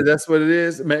head. that's what it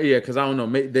is. Yeah, because I don't know.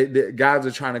 Maybe the guys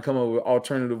are trying to come up with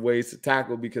alternative ways to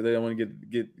tackle because they don't want to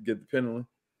get the penalty.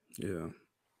 Yeah.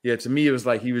 Yeah, to me it was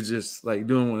like he was just like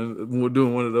doing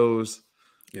one of those.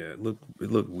 Yeah, it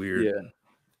looked weird.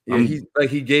 Yeah.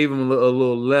 He gave him a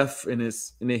little left and it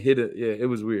hit it. Yeah, it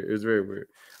was weird. It was very weird.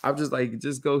 I was just like,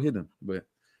 just go hit him. But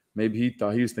maybe he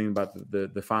thought he was thinking about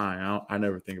the fine. I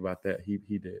never think about that. He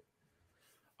did.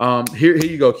 Here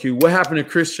you go, Q. What happened to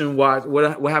Christian Watson?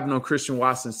 What happened on Christian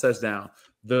Watson's touchdown?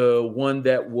 The one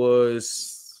that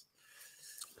was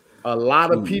a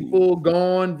lot of people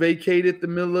gone, vacated the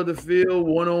middle of the field,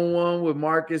 1-on-1 with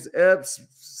Marcus Epps.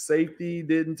 Safety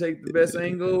didn't take the best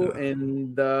angle,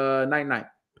 and night.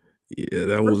 Yeah,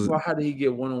 that First was. of all, how did he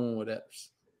get 1-on-1 with Epps?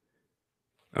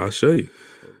 I'll show you.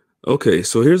 Okay,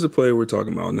 so here's the play we're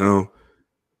talking about now.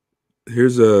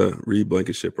 Here's a Reed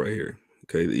Blankenship right here.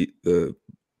 Okay, the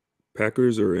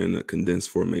Packers are in a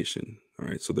condensed formation. All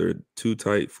right, so there are two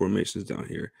tight formations down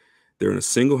here. They're in a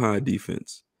single high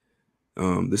defense.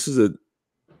 This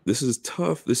is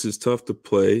tough. This is tough to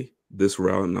play this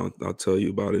route, and I'll tell you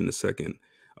about it in a second.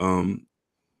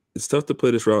 It's tough to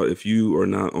play this route if you are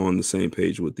not on the same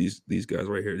page with these guys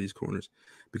right here, these corners,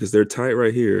 because they're tight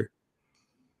right here.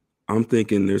 I'm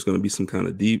thinking there's going to be some kind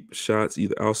of deep shots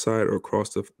either outside or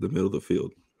across the middle of the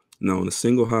field. Now, in a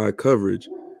single high coverage,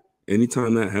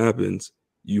 anytime that happens,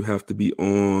 you have to be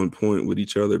on point with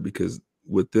each other because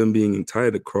with them being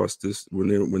tight across this, when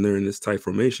they're in this tight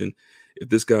formation, if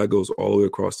this guy goes all the way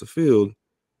across the field,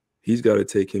 he's got to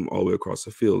take him all the way across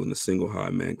the field in a single high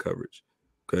man coverage.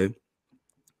 Okay.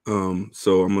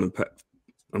 So I'm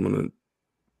gonna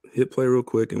hit play real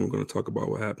quick, and we're gonna talk about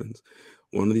what happens.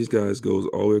 One of these guys goes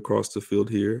all the way across the field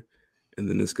here, and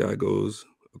then this guy goes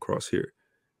across here.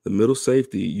 The middle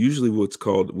safety, usually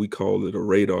we call it a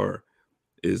radar,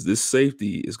 is this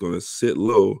safety is going to sit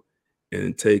low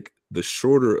and take the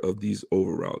shorter of these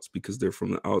over routes because they're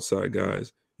from the outside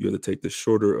guys. You have to take the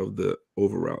shorter of the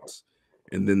over routes.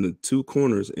 And then the two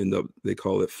corners end up, they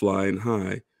call it flying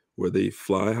high, where they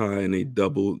fly high and they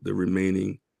double the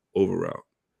remaining over route.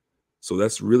 So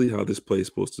that's really how this play is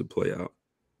supposed to play out.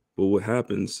 But what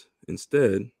happens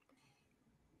instead,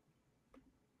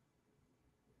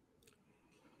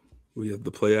 we have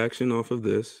the play action off of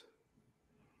this.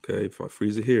 Okay, if I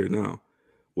freeze it here now,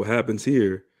 what happens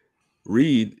here,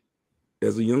 Reed,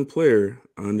 as a young player,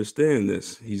 I understand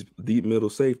this. He's deep middle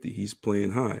safety. He's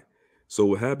playing high. So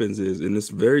what happens is, and it's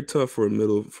very tough for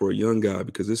a young guy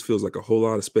because this feels like a whole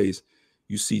lot of space.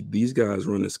 You see these guys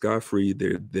running sky free.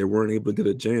 They weren't able to get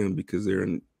a jam because they're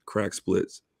in crack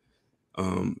splits.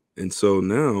 And so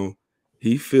now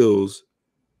he feels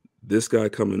this guy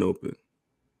coming open,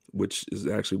 which is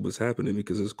actually what's happening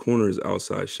because his corner is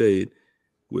outside shade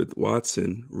with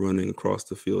Watson running across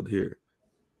the field here.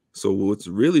 So what's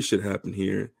really should happen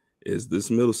here is this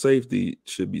middle safety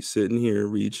should be sitting here.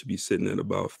 Reed should be sitting at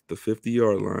about the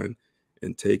 50-yard line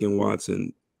and taking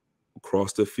Watson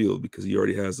across the field because he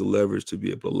already has the leverage to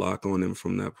be able to lock on him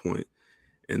from that point.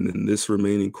 And then this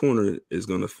remaining corner is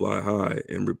going to fly high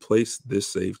and replace this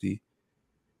safety,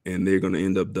 and they're going to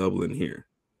end up doubling here.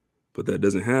 But that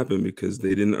doesn't happen because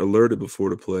they didn't alert it before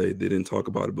the play. They didn't talk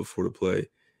about it before the play.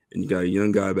 And you got a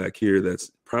young guy back here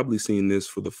that's probably seeing this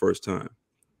for the first time.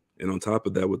 And on top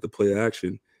of that, with the play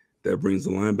action, that brings the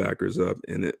linebackers up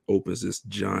and it opens this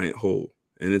giant hole.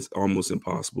 And it's almost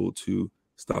impossible to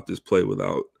stop this play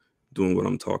without doing what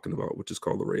I'm talking about, which is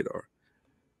called the radar.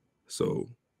 So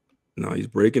now he's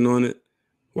breaking on it.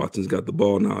 Watson's got the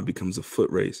ball. Now it becomes a foot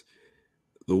race.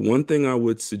 The one thing I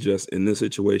would suggest in this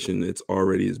situation, it's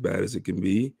already as bad as it can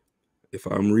be. If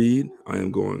I'm Reed, I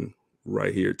am going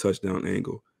right here, touchdown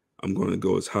angle. I'm going to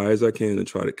go as high as I can and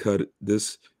try to cut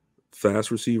this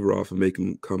fast receiver off and make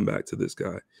him come back to this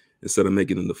guy instead of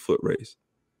making him the foot race.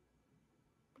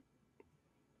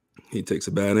 He takes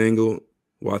a bad angle.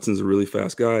 Watson's a really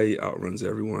fast guy. He outruns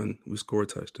everyone. We score a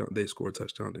touchdown. They score a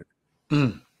touchdown there.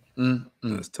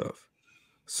 That's tough.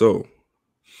 So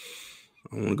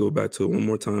I want to go back to it one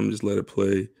more time. Just let it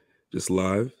play just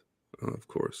live. Of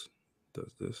course, it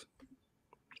does this.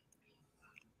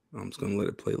 I'm just going to let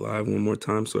it play live one more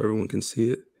time so everyone can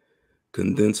see it.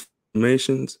 Condensed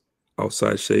formations,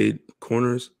 outside shade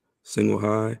corners, single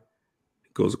high,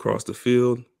 goes across the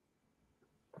field,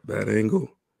 bad angle.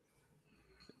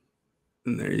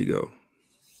 And there you go.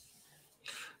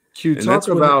 Q, talk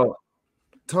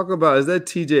about, is that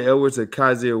TJ Edwards or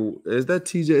Kaiser? Is that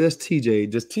TJ? That's TJ.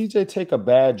 Does TJ take a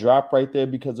bad drop right there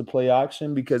because of play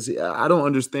action? Because I don't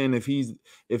understand if he's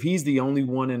the only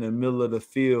one in the middle of the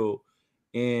field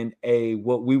in a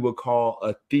what we would call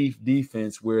a thief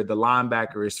defense where the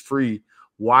linebacker is free.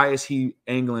 Why is he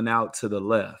angling out to the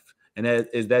left? And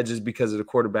is that just because of the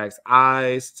quarterback's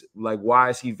eyes? Like, why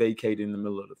is he vacating in the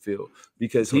middle of the field?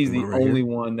 Because he's the only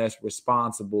one that's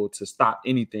responsible to stop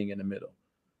anything in the middle.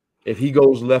 If he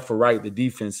goes left or right, the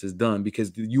defense is done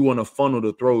because you want to funnel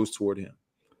the throws toward him.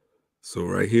 So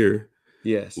right here,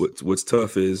 yes, what's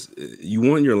tough is you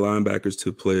want your linebackers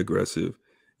to play aggressive.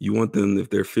 You want them,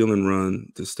 if they're feeling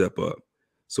run, to step up.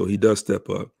 So he does step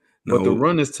up. Now, but the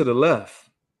run is to the left.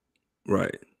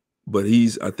 Right. But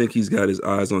I think he's got his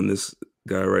eyes on this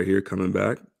guy right here coming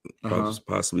back,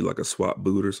 possibly like a swap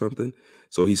boot or something.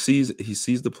 So he sees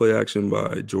the play action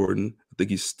by Jordan. I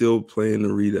think he's still playing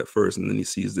the read at first, and then he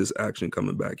sees this action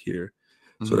coming back here.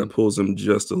 So that pulls him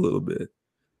just a little bit.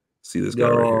 See this guy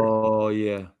right here? Oh,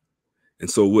 yeah. And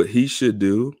so what he should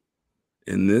do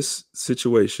in this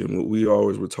situation, what we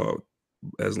always were taught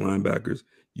as linebackers,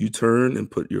 you turn and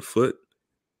put your foot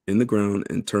in the ground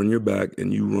and turn your back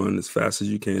and you run as fast as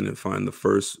you can and find the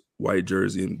first white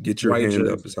jersey and get your hand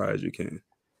up as high as you can.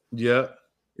 Yeah.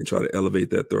 And try to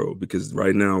elevate that throw because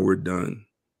right now we're done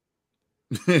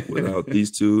without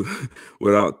these two.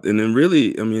 And then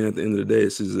really, I mean, at the end of the day,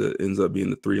 ends up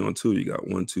being the 3-on-2. You got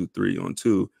 1, 2, 3 on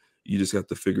 2. You just have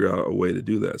to figure out a way to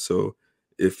do that. So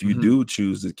if you do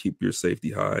choose to keep your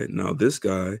safety high, now this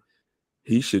guy,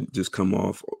 he should just come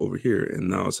off over here. And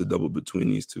now it's a double between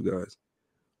these two guys.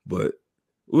 But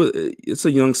it's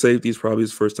a young safety. It's probably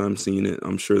his first time seeing it.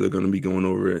 I'm sure they're going to be going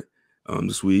over it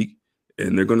this week.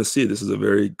 And they're going to see it. This is a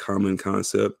very common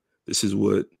concept. This is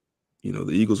what,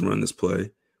 the Eagles run this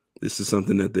play. This is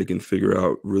something that they can figure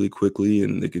out really quickly,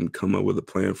 and they can come up with a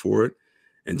plan for it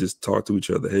and just talk to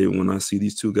each other. Hey, when I see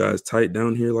these two guys tight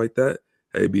down here like that,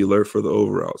 hey, be alert for the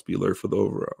over routes. Be alert for the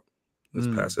over route. Let's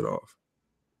pass it off.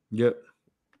 Yep.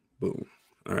 Boom.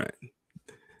 All right.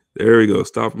 There we go.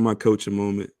 Stopping my coaching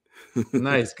moment.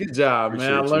 Nice. Good job,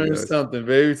 man. I learned something,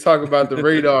 baby. Talk about the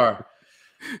radar.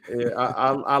 Yeah,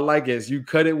 I like it. You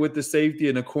cut it with the safety,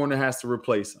 and the corner has to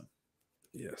replace him.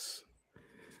 Yes.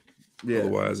 Yeah.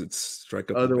 Otherwise, it's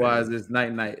strike up. Otherwise, it's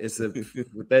night. It's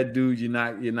with that dude. You're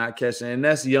not catching, and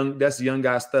that's young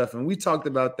guy stuff. And we talked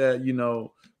about that,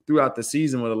 throughout the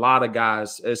season with a lot of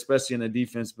guys, especially in the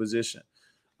defense position,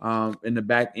 in the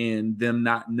back end, them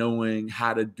not knowing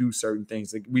how to do certain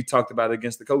things. Like we talked about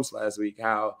against the Colts last week,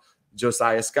 how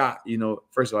Josiah Scott,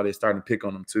 first of all, they're starting to pick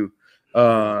on him too.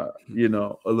 A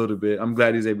little bit. I'm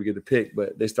glad he's able to get the pick,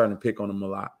 but they're starting to pick on him a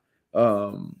lot.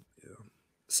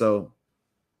 So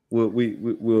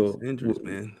we'll injuries,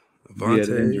 man.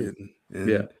 Avante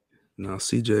and now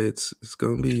CJ, it's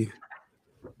gonna be.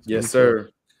 Yes, sir.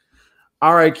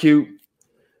 All right, Q.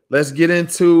 Let's get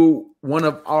into one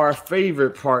of our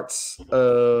favorite parts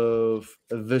of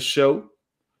the show,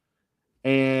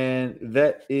 and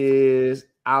that is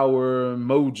our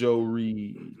Mojo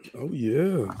read. Oh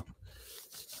yeah.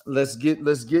 Let's get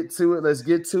to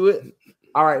it.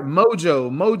 All right, Mojo.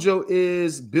 Mojo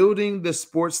is building the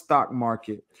sports stock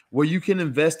market where you can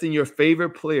invest in your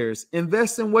favorite players.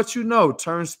 Invest in what you know.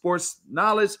 Turn sports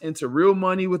knowledge into real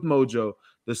money with Mojo,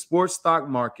 the sports stock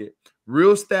market.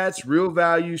 Real stats, real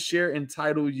value. Share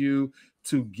entitle you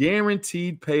to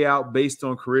guaranteed payout based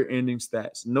on career-ending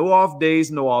stats. No off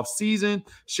days, no off season.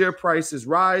 Share prices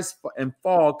rise and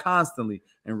fall constantly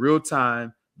in real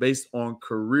time based on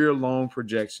career-long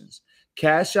projections.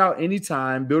 Cash out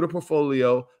anytime, build a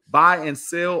portfolio, buy and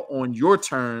sell on your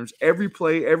terms, every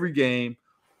play, every game,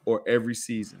 or every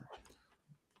season.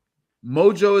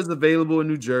 Mojo is available in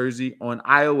New Jersey on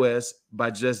iOS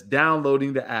by just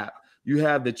downloading the app. You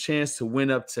have the chance to win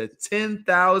up to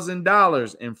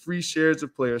 $10,000 in free shares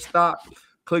of player stock.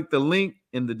 Click the link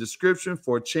in the description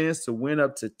for a chance to win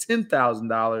up to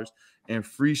 $10,000 in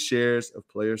free shares of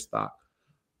player stock.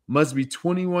 Must be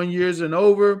 21 years and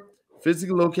over,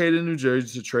 physically located in New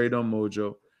Jersey to trade on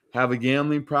Mojo. Have a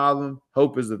gambling problem?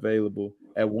 Help is available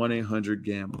at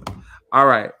 1-800-GAMBLER. All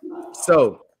right,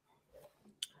 so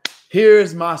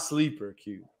here's my sleeper,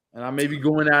 Q. and I may be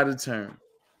going out of turn.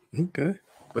 Okay.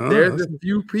 But there's a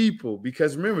few people,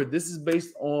 because remember, this is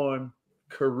based on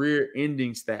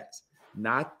career-ending stats,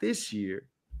 not this year,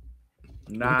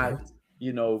 not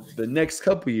the next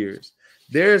couple years.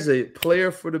 There's a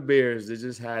player for the Bears that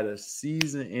just had a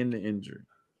season-ending injury.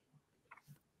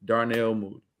 Darnell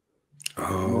Mooney.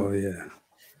 Oh, yeah.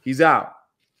 He's out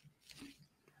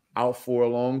for a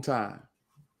long time.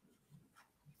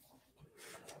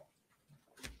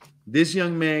 This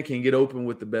young man can get open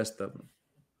with the best of them.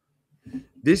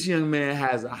 This young man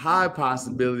has a high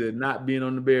possibility of not being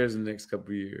on the Bears in the next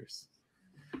couple of years.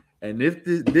 And if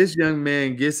this young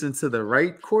man gets into the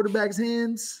right quarterback's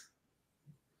hands,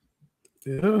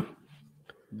 the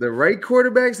right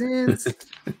quarterback's hands,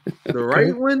 the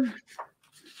right one,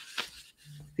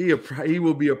 he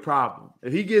will be a problem.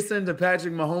 If he gets into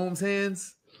Patrick Mahomes'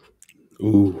 hands,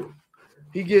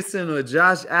 he gets into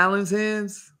Josh Allen's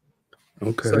hands.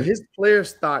 Okay. So his player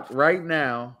stock right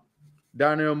now,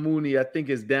 Darnell Mooney, I think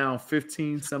is down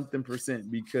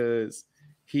 15-something% because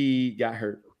he got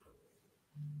hurt.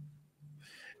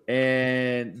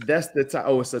 And that's the time.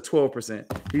 Oh, it's a 12%.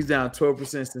 He's down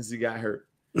 12% since he got hurt.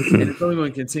 And it's only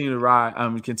going to continue to rise.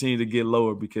 Continue to get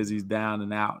lower because he's down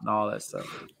and out and all that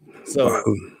stuff. So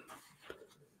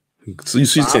you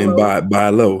see saying buy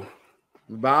low.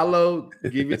 Buy low.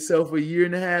 Give yourself a year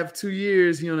and a half, 2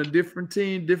 years. He on a different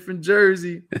team, different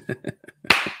jersey.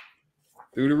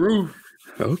 Through the roof.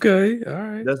 Okay. All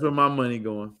right. That's where my money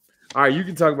going. All right, you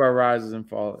can talk about risers and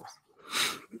fallers.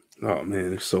 Oh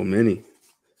man, there's so many.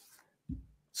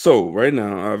 So right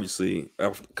now, obviously,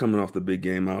 coming off the big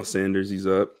game, Miles Sanders, he's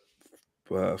up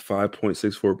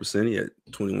 5.64%. He had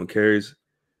 21 carries,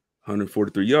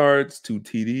 143 yards, 2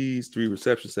 TDs, 3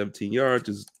 receptions, 17 yards,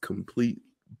 just complete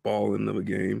balling of a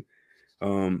game.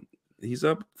 He's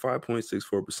up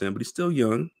 5.64%, but he's still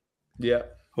young. Yeah.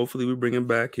 Hopefully we bring him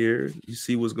back here. You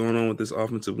see what's going on with this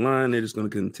offensive line. They're just going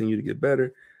to continue to get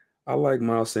better. I like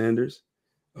Miles Sanders.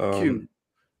 Q,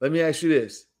 let me ask you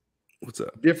this. What's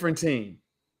up? Different team.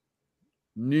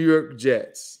 New York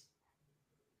Jets.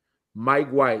 Mike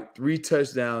White, 3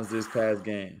 touchdowns this past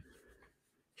game.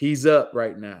 He's up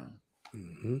right now.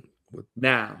 Mm-hmm.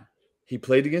 Now, he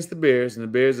played against the Bears, and the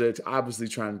Bears are obviously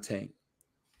trying to tank.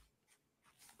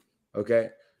 Okay?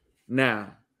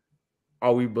 Now,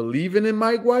 are we believing in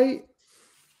Mike White?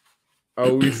 Or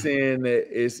are we saying that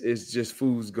it's just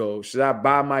fool's gold? Should I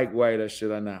buy Mike White or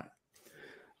should I not?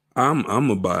 I'm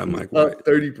gonna buy Mike White. Up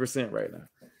 30% right now.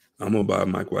 I'm gonna buy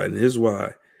Mike White, and here's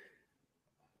why.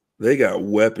 They got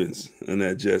weapons in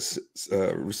that Jets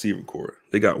receiver core.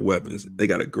 They got weapons. They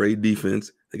got a great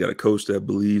defense. They got a coach that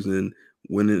believes in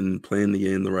winning and playing the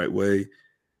game the right way.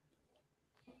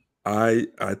 I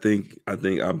think I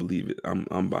believe it.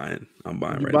 I'm buying. I'm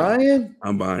buying right now.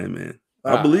 I'm buying, man.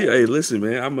 Wow. I believe. Hey, listen,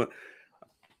 man.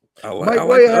 I like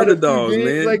the underdogs,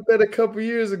 man. Like that a couple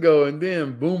years ago, and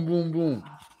then boom, boom, boom.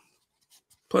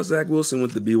 Plus, Zach Wilson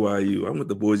went to BYU. I'm with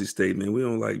the Boise State, man. We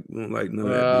don't like none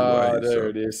of that BYU. There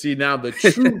it is. See, now the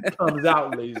truth comes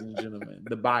out, ladies and gentlemen.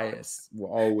 The bias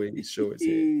will always show its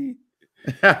head.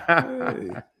 Hey,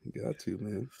 you got to,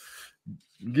 man.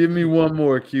 Give me one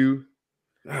more, Q.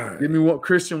 Right. Give me one.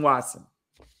 Christian Watson.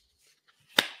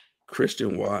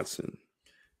 Christian Watson.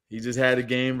 He just had a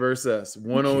game versus us.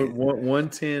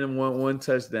 110 and one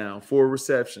touchdown. 4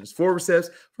 receptions. First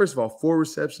of all, 4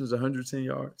 receptions, 110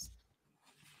 yards.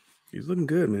 He's looking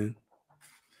good, man.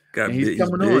 He's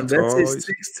coming on. That's his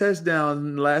 6th touchdown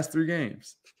in the last 3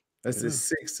 games. That's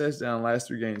his 6th touchdown in the last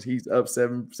 3 games. He's up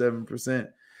 7%.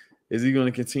 Is he going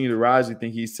to continue to rise? You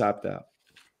think he's topped out?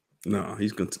 No,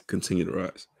 he's going to continue to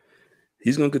rise.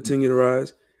 He's going to continue to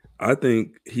rise. I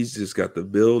think he's just got the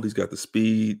build. He's got the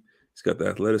speed. He's got the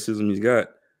athleticism. He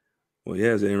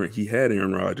had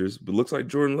Aaron Rodgers, but looks like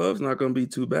Jordan Love's not going to be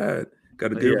too bad.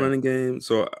 Got a good running game.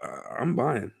 So I'm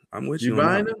buying. I'm with you. You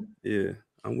buying him? Yeah,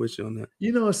 I'm with you on that.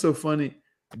 You know what's so funny?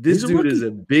 This dude is a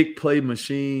big play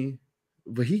machine,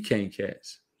 but he can't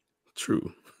catch.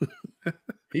 True.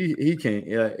 he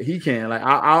can't. He can't. Like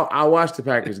I watch the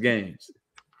Packers games.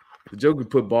 The Joker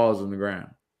put balls on the ground.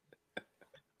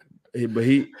 But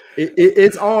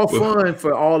it's all fun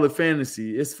for all the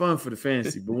fantasy. It's fun for the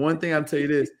fantasy. But one thing I'll tell you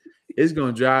this, it's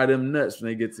going to drive them nuts when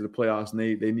they get to the playoffs and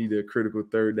they need a critical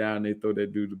 3rd down. They throw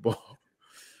that dude the ball.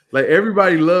 Like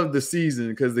everybody loved the season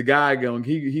because the guy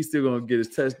he's still going to get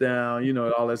his touchdown,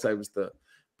 all that type of stuff.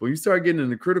 But you start getting in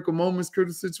the critical moments,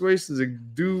 critical situations, a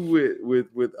dude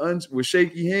with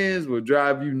shaky hands will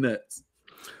drive you nuts.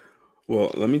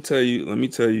 Well, let me tell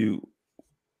you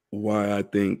why I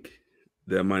think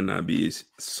that might not be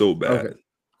so bad.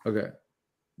 Okay.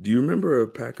 Do you remember a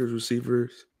Packers receiver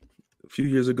few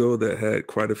years ago that had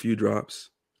quite a few drops.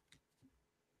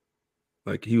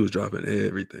 Like he was dropping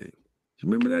everything. You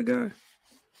remember that guy?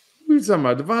 Who you talking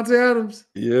about? Devontae Adams?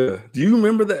 Yeah. Do you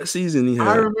remember that season he had?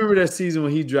 I remember that season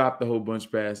when he dropped a whole bunch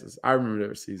of passes. I remember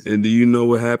that season. And do you know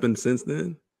what happened since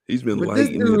then? He's been But this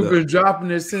lighting it dude up. been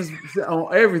dropping it since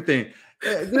on everything.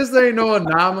 This ain't no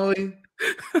anomaly.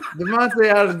 Devontae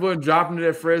Adams been dropping it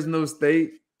at Fresno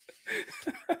State.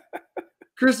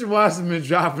 Christian Watson been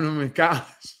dropping them in college.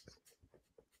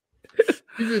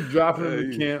 He's been dropping them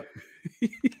in camp.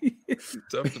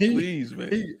 Tough to please,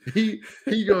 man. He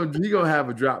gonna have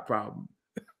a drop problem.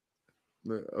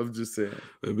 I'm just saying.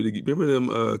 Remember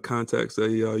them contacts that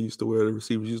y'all used to wear, the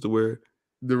receivers used to wear?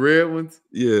 The red ones?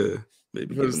 Yeah.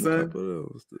 Maybe for the give them a couple of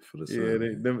those for the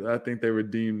sun. I think they were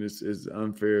deemed as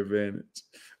unfair advantage.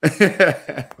 That's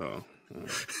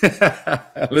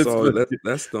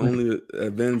the only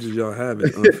advantages y'all have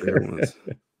is unfair ones.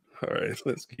 All right,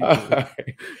 let's keep going.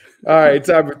 All right,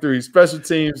 topic 3, special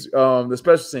teams. The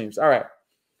special teams. All right,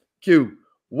 Q.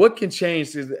 What can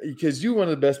change? Because you're one of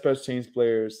the best special teams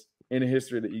players in the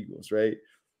history of the Eagles, right?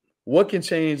 What can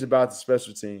change about the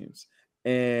special teams?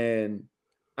 And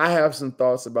I have some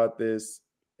thoughts about this,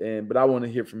 but I want to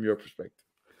hear from your perspective.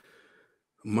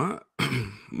 The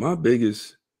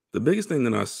biggest thing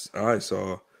that I saw,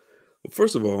 well,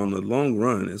 first of all, on the long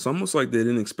run, it's almost like they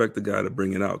didn't expect the guy to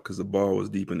bring it out because the ball was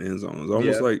deep in the end zone. It's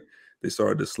almost like they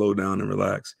started to slow down and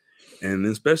relax. And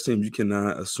in special teams, you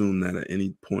cannot assume that at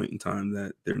any point in time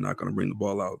that they're not going to bring the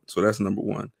ball out. So that's number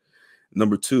one.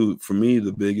 Number two, for me,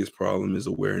 the biggest problem is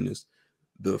awareness.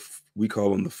 We call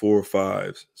them the 4 or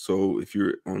 5s. So if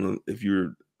you're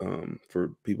for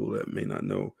people that may not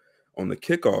know, on the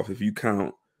kickoff, if you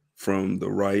count from the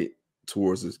right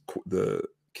towards the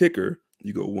kicker,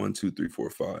 you go 1, 2, 3, 4,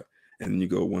 5, and then you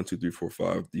go 1, 2, 3, 4,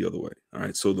 5 the other way. All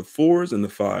right. So the 4s and the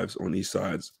 5s on each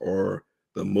sides are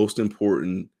the most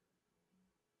important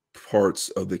parts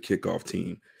of the kickoff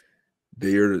team.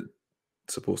 They're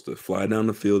supposed to fly down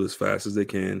the field as fast as they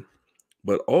can,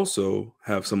 but also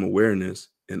have some awareness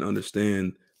and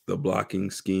understand the blocking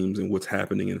schemes and what's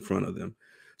happening in front of them.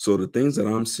 So the things that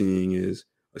I'm seeing is,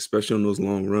 especially on those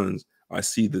long runs, I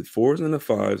see the 4s and the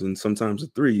 5s and sometimes the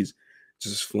 3s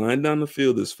just flying down the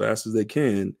field as fast as they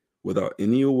can without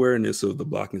any awareness of the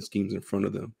blocking schemes in front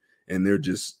of them. And they're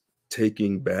just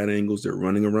taking bad angles. They're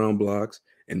running around blocks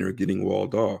and they're getting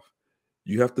walled off.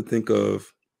 You have to think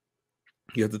of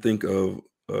a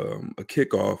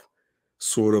kickoff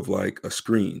sort of like a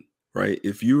screen, right?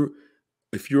 If you're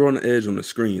on the edge on the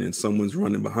screen and someone's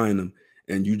running behind them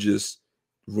and you just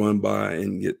run by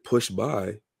and get pushed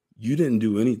by, you didn't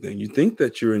do anything. You think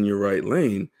that you're in your right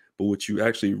lane, but what you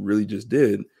actually really just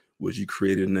did was you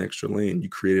created an extra lane. You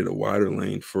created a wider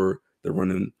lane for the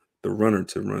runner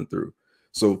to run through.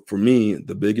 So for me,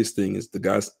 the biggest thing is the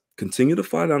guys continue to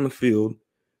fly down the field,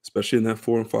 especially in that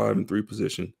 4 and 5 and 3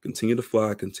 position. Continue to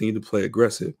fly, continue to play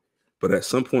aggressive. But at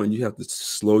some point, you have to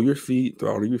slow your feet,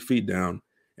 throttle your feet down.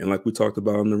 And like we talked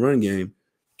about in the run game,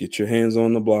 get your hands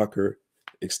on the blocker,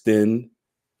 extend,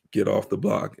 get off the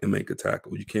block, and make a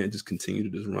tackle. You can't just continue to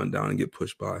just run down and get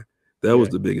pushed by. That was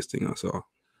the biggest thing I saw.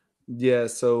 Yeah,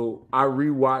 so I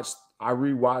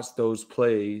rewatched those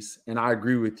plays, and I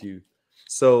agree with you.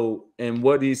 So, and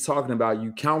what he's talking about,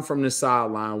 you count from the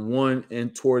sideline, 1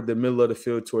 and toward the middle of the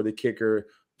field, toward the kicker,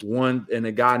 1 and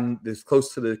the guy that's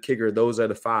close to the kicker, those are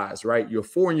the 5s, right? Your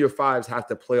 4 and your 5s have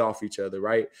to play off each other,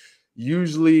 right?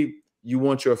 Usually you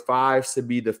want your 5s to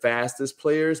be the fastest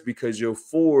players because your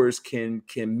 4s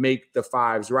can make the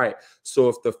 5s right. So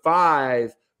if the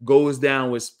 5 goes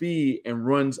down with speed and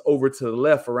runs over to the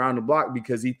left around the block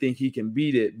because he think he can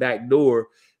beat it back door,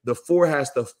 the 4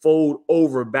 has to fold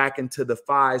over back into the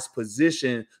 5's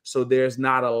position so there's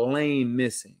not a lane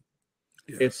missing.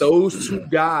 Yes. If those 2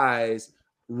 guys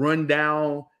run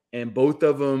down and both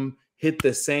of them hit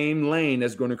the same lane,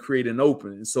 that's going to create an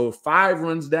opening. So if 5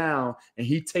 runs down and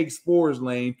he takes 4's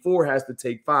lane, 4 has to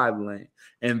take 5 lane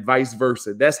and vice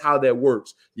versa. That's how that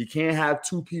works. You can't have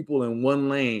 2 people in one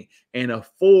lane, and the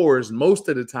 4s most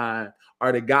of the time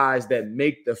are the guys that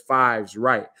make the 5s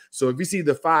right. So if you see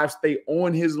the 5 stay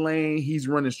on his lane, he's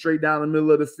running straight down the middle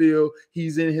of the field,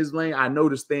 he's in his lane, I know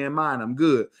to stay in mine, I'm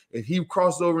good. If he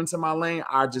crosses over into my lane,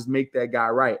 I just make that guy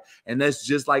right. And that's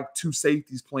just like 2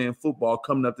 safeties playing football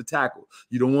coming up to tackle.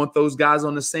 You don't want those guys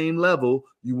on the same level.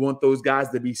 You want those guys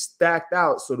to be stacked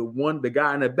out so the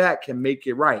guy in the back can make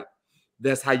it right.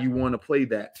 That's how you want to play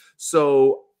that.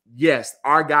 So yes,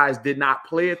 our guys did not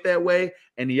play it that way.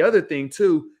 And the other thing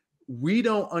too, we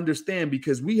don't understand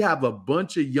because we have a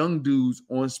bunch of young dudes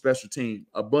on special team,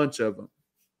 a bunch of them.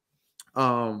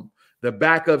 the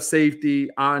backup safety,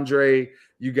 Andre.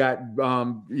 You got,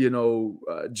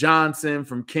 Johnson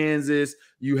from Kansas.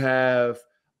 You have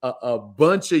a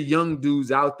bunch of young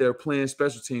dudes out there playing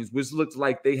special teams, which looks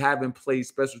like they haven't played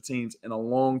special teams in a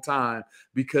long time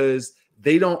because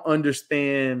they don't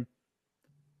understand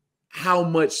how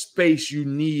much space you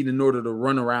need in order to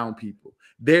run around people.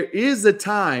 There is a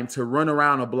time to run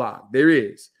around a block. There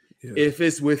is. Yeah. If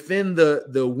it's within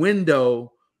the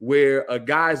window where a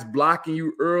guy's blocking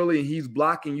you early and he's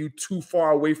blocking you too far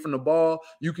away from the ball,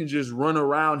 you can just run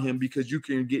around him because you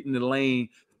can get in the lane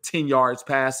 10 yards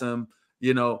past him,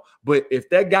 But if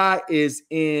that guy is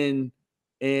in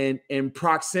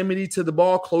proximity to the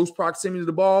ball, close proximity to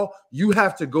the ball, you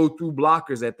have to go through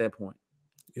blockers at that point.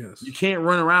 Yes. You can't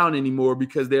run around anymore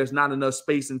because there's not enough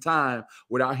space and time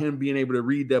without him being able to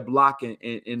read that block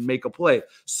and make a play.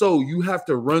 So you have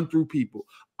to run through people.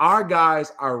 Our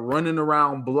guys are running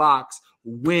around blocks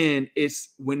when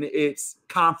it's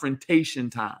confrontation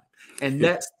time. And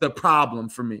that's the problem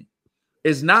for me.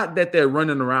 It's not that they're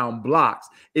running around blocks.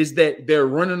 It's that they're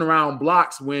running around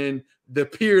blocks when the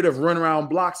period of run around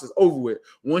blocks is over with.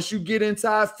 Once you get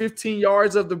inside 15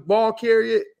 yards of the ball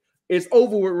carrier, it's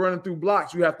over with running through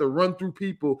blocks. You have to run through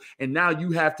people, and now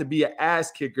you have to be an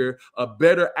ass kicker, a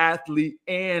better athlete,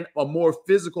 and a more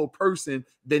physical person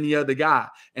than the other guy.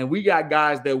 And we got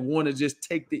guys that want to just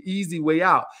take the easy way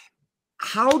out.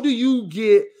 How do you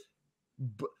get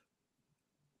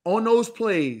on those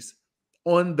plays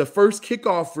on the first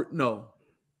kickoff? No,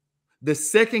 the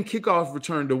second kickoff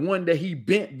return, the one that he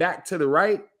bent back to the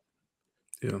right.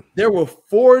 Yeah, there were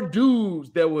 4 dudes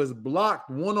that was blocked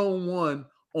one-on-one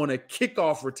on a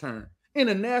kickoff return in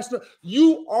a national.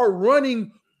 You are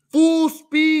running full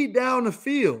speed down the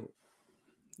field.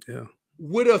 Yeah.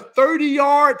 With a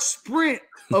 30-yard sprint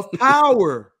of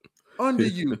power under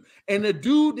you. And the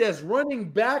dude that's running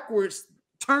backwards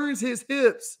turns his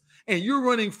hips and you're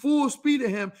running full speed at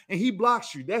him and he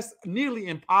blocks you. That's nearly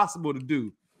impossible to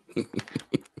do.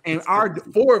 And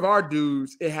 4 of our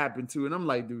dudes, it happened to. And I'm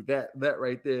like, dude, that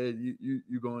right there,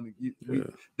 you're going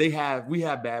to we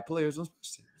have bad players on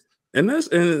special teams. And that's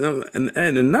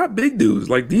and not big dudes.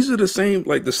 Like these are the same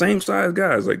size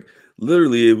guys. Like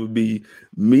literally it would be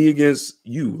me against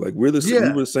you. Like we were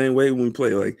the same way when we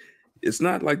play. Like it's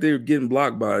not like they're getting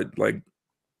blocked by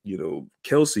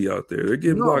Kelsey out there. They're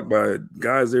getting blocked by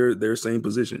guys their same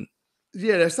position.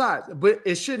 Yeah, that's size. But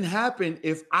it shouldn't happen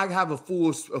if I have a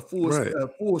full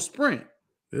sprint.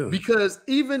 Yeah. Because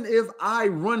even if I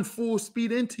run full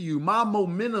speed into you, my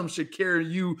momentum should carry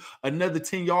you another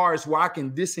 10 yards where I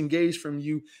can disengage from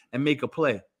you and make a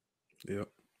play. Yep.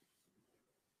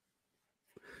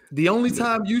 The only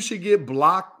time you should get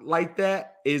blocked like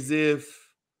that is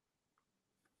if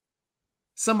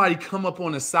somebody come up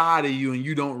on the side of you and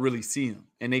you don't really see them.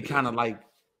 And they kind of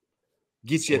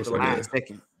get you at the last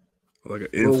second. Like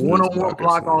a one-on-one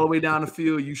block all the way down the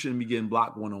field, you shouldn't be getting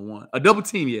blocked one-on-one. A double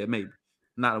team, yeah, maybe.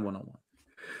 Not a one-on-one.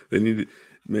 They need it,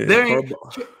 man.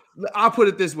 I'll put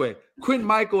it this way. Quintin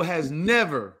Mikell has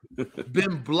never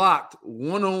been blocked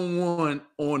one-on-one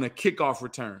on a kickoff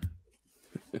return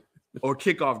or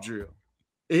kickoff drill.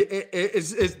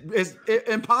 It's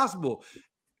impossible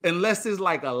unless it's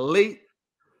like a late,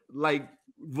 like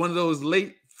one of those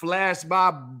late flash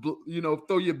by,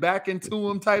 throw your back into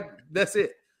him type. That's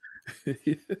it.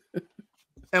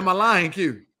 Am I lying,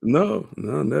 Q? No,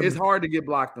 never. It's hard to get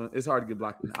blocked. All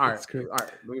right,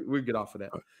 we get off of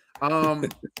that.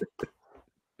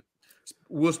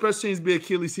 Will special teams be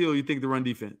Achilles' heel? You think the run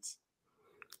defense?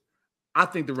 I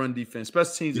think the run defense.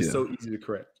 Special teams is so easy to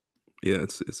correct. Yeah,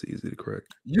 it's easy to correct.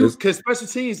 Because special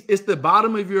teams, it's the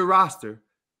bottom of your roster.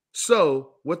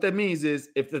 So what that means is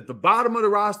if the bottom of the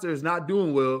roster is not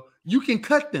doing well, you can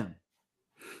cut them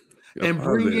and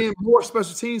bring in more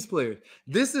special teams players.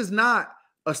 This is not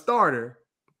a starter.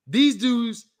 These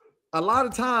dudes, a lot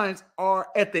of times, are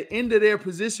at the end of their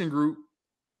position group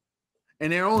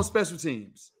and they're on special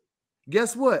teams.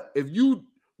 Guess what?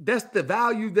 That's the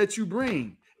value that you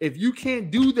bring. If you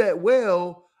can't do that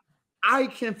well, I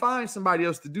can find somebody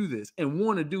else to do this and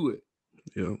want to do it.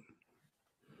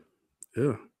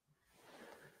 Yeah.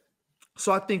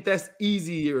 So I think that's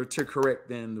easier to correct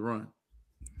than the run.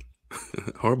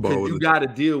 Harbaugh, you got to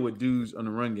deal with dudes on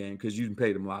the run game because you can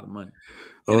pay them a lot of money.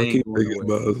 All I keep thinking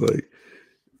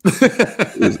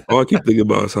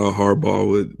about is how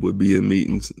Harbaugh would be in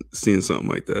meetings seeing something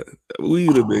like that.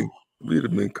 We'd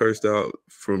have been cursed out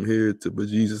from here to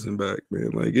bejesus and back, man.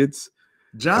 Like it's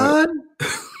John.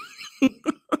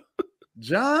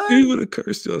 He would have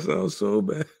cursed us out so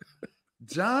bad.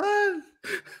 John.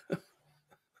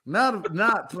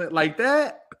 Not like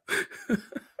that.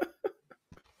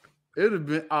 It'd have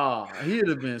been he'd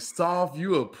have been soft.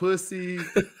 You a pussy.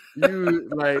 You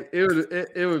like it would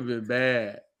have been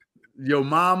bad. Your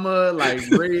mama, like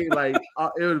Ray, like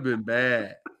it would have been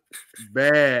bad.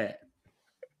 Bad.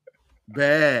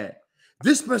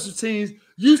 This special teams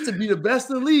used to be the best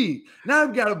in the league. Now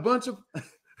we've got a bunch of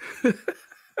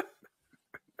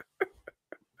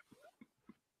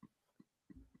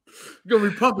gonna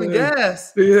be pumping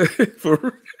gas. Yeah,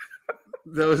 that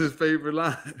was his favorite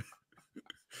line.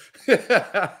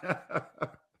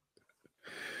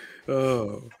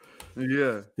 Oh,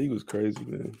 yeah, he was crazy,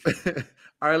 man.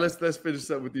 All right, let's finish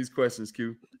up with these questions,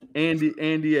 Q.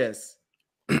 Andy S.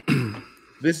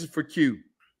 This is for Q.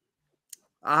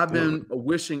 I've been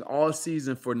wishing all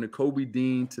season for Nakobe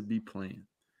Dean to be playing.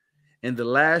 In the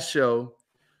last show,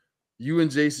 you and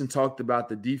Jason talked about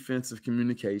the defensive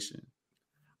communication.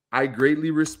 I greatly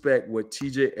respect what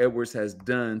TJ Edwards has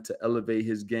done to elevate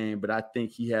his game, but I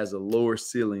think he has a lower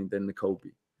ceiling than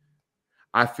Nakobe.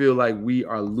 I feel like we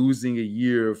are losing a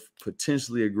year of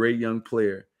potentially a great young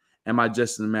player. Am I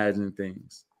just imagining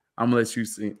things? I'm going to let you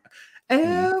sing.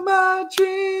 Am I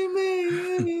dreaming?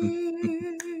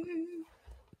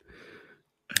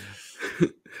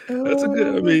 That's a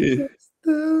good, I mean.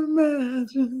 Go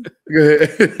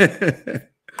ahead.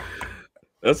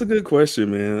 That's a good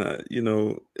question, man. You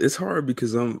know, it's hard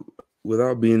because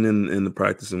without being in the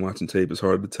practice and watching tape, it's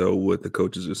hard to tell what the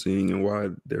coaches are seeing and why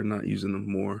they're not using them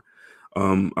more.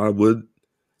 I will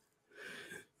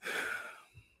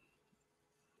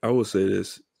say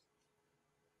this.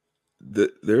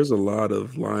 There's a lot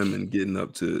of linemen getting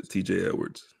up to TJ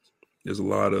Edwards. There's a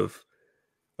lot of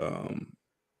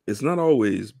it's not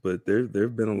always, but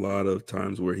there've been a lot of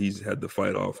times where he's had to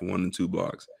fight off 1 and 2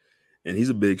 blocks. And he's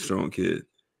a big, strong kid.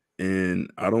 And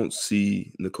I don't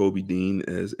see Nakobe Dean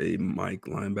as a Mike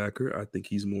linebacker. I think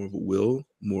he's more of a Will,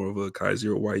 more of a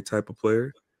Kaiser White type of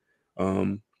player.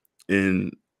 And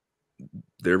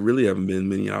there really haven't been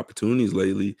many opportunities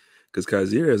lately because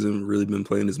Kaiser hasn't really been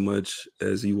playing as much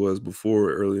as he was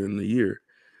before earlier in the year.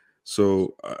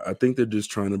 So I think they're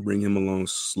just trying to bring him along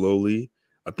slowly.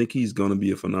 I think he's going to be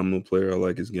a phenomenal player. I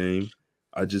like his game.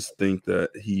 I just think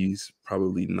that he's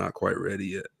probably not quite ready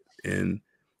yet. And,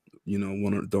 you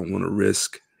know, don't want to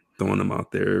risk throwing him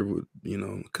out there, with, you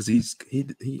know, because he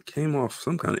came off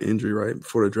some kind of injury right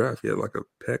before the draft. He had like a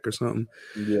pec or something.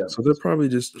 Yeah. So they're probably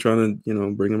just trying to, you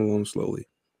know, bring him along slowly.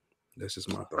 That's just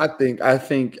my thought. I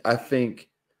think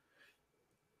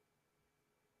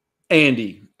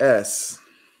Andy S.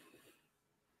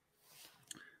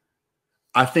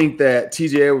 I think that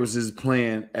TJ Edwards is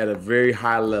playing at a very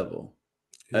high level,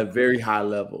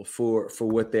 for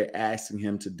what they're asking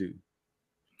him to do.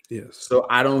 Yes. So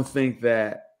I don't think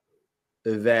that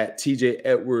TJ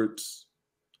Edwards,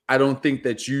 I don't think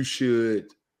that you should.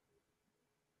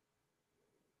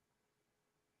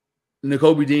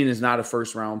 Nakobe Dean is not a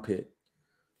first-round pick.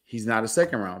 He's not a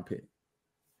second-round pick.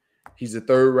 He's a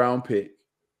third-round pick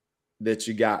that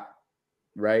you got,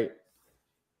 right?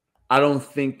 I don't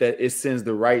think that it sends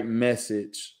the right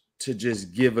message to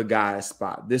just give a guy a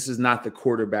spot. This is not the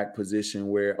quarterback position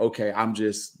where, okay, I'm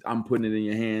putting it in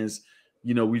your hands.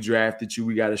 You know, we drafted you.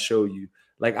 We got to show you.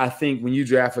 Like, I think when you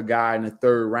draft a guy in the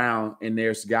third round and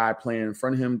there's a guy playing in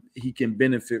front of him, he can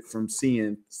benefit from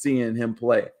seeing him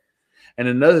play. And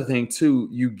another thing, too,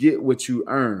 you get what you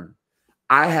earn.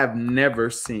 I have never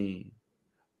seen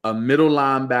a middle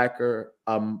linebacker,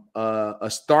 a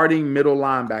starting middle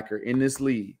linebacker in this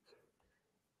league,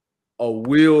 a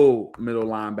will middle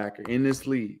linebacker in this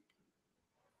league,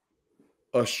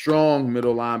 a strong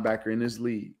middle linebacker in this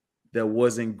league that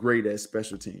wasn't great at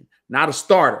special team. Not a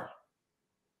starter.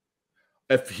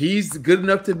 If he's good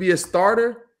enough to be a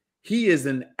starter, he is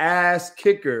an ass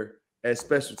kicker at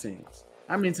special teams.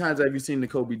 How many times have you seen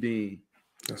Nakobe Dean?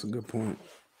 That's a good point.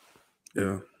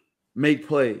 Yeah. Make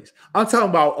plays. I'm talking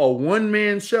about a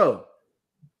one-man show.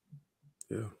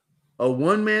 Yeah. A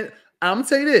one-man. I'm going to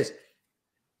tell you this.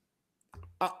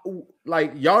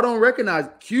 Like, y'all don't recognize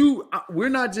Q.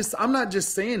 I'm not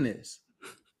just saying this.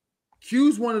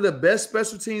 Q's one of the best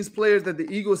special teams players that the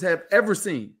Eagles have ever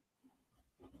seen.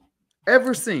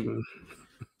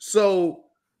 So,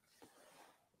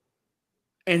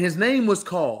 and his name was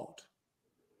called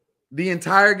the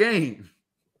entire game,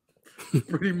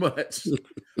 pretty much,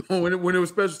 when it was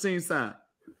special teams time.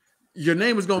 Your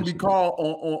name was going to be called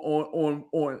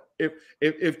on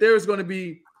if there's going to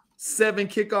be 7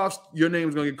 kickoffs, your name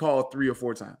was going to get called 3 or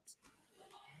 4 times.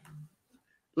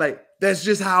 Like, that's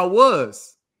just how it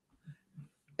was.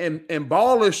 And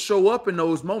ballers show up in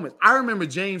those moments. I remember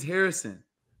James Harrison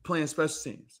playing special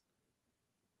teams.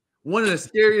 One of the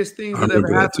scariest things that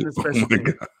ever happened in special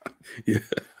teams. Yeah.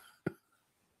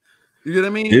 You know what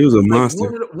I mean? He was a Like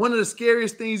monster. one of the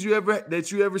scariest things you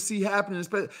ever see happening,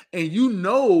 and you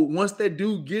know once that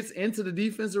dude gets into the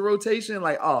defensive rotation,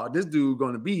 like, oh, this dude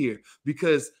going to be here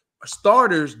because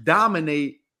starters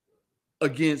dominate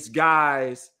against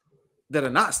guys that are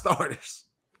not starters.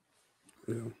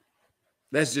 Yeah.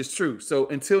 That's just true. So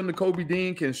until Nakobe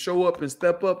Dean can show up and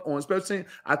step up on special teams,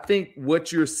 I think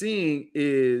what you're seeing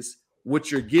is what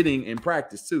you're getting in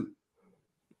practice too.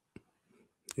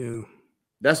 Yeah.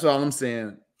 That's all I'm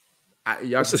saying.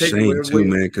 Y'all That's a take shame too,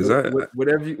 man. Because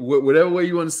whatever way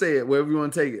you want to say it, wherever you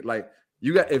want to take it, like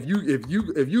you got if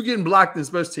you getting blocked in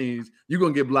special teams, you're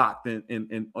gonna get blocked in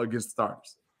against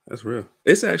starters. That's real.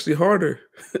 It's actually harder.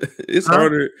 It's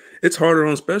harder. It's harder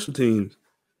on special teams.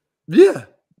 Yeah.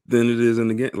 Than it is in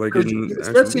the game. Like in the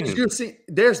special actual teams, game. you're seeing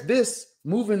there's this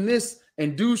moving this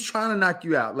and dudes trying to knock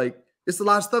you out. Like it's a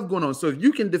lot of stuff going on. So if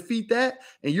you can defeat that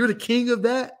and you're the king of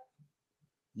that,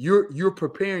 you're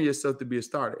preparing yourself to be a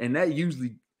starter, and that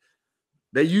usually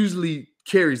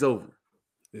carries over.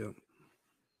 Yeah,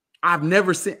 I've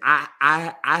never seen.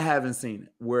 I haven't seen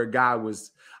it where a guy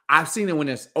was. I've seen it when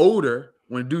it's older,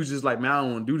 when a dude's just like, man, I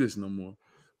don't want to do this no more.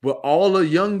 But all the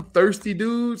young thirsty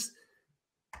dudes,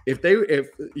 if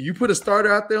you put a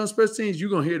starter out there on special teams, you're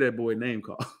gonna hear that boy name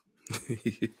call.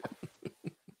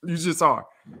 You just are.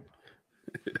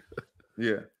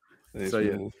 Yeah. Thanks, so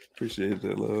yeah, man. Appreciate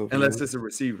that love. Unless it's a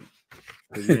receiver,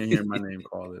 because you didn't hear my name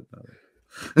called it.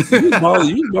 You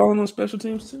was balling on special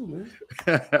teams too, man.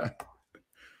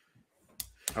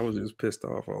 I was just pissed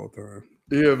off all the time.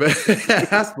 Yeah, man.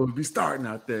 I'm supposed to be starting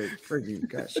out there. Freaking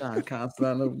got Sean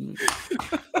Constant over me.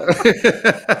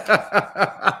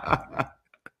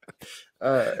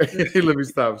 Let me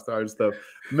stop starting stuff.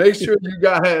 Make sure you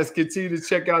guys continue to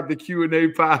check out the Q&A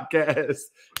podcast.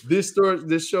 This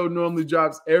show normally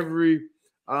drops every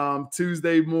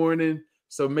Tuesday morning,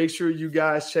 so make sure you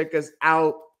guys check us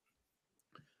out.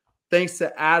 Thanks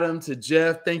to Adam, to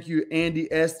Jeff. Thank you,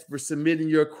 Andy S., for submitting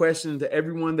your question. To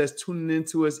everyone that's tuning in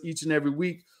to us each and every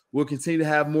week. We'll continue to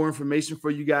have more information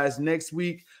for you guys next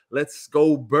week. Let's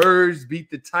go Birds, beat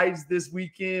the Titans this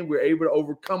weekend. We're able to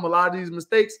overcome a lot of these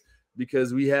mistakes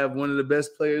because we have one of the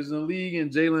best players in the league in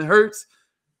Jalen Hurts.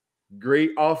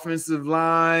 Great offensive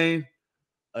line,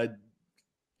 a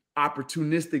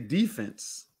opportunistic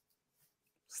defense.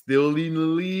 Still leading the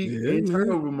league in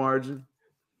turnover margin.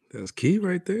 That's key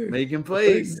right there. Making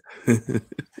plays.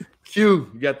 Q,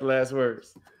 you got the last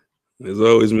words. As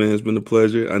always, man, it's been a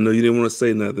pleasure. I know you didn't want to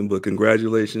say nothing, but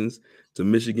congratulations to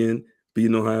Michigan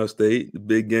beating Ohio State. The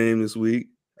big game this week.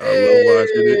 I love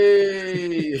watching it.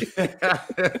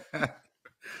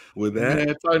 With that,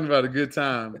 man, talking about a good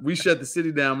time. We shut the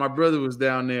city down. My brother was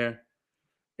down there,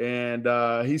 and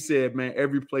he said, man,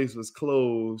 every place was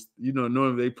closed. You know,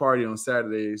 normally they party on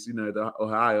Saturdays, you know, at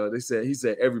Ohio. He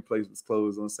said every place was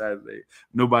closed on Saturday.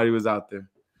 Nobody was out there.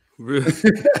 Really?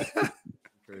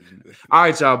 All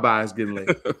right, y'all. Bye. It's getting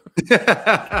late.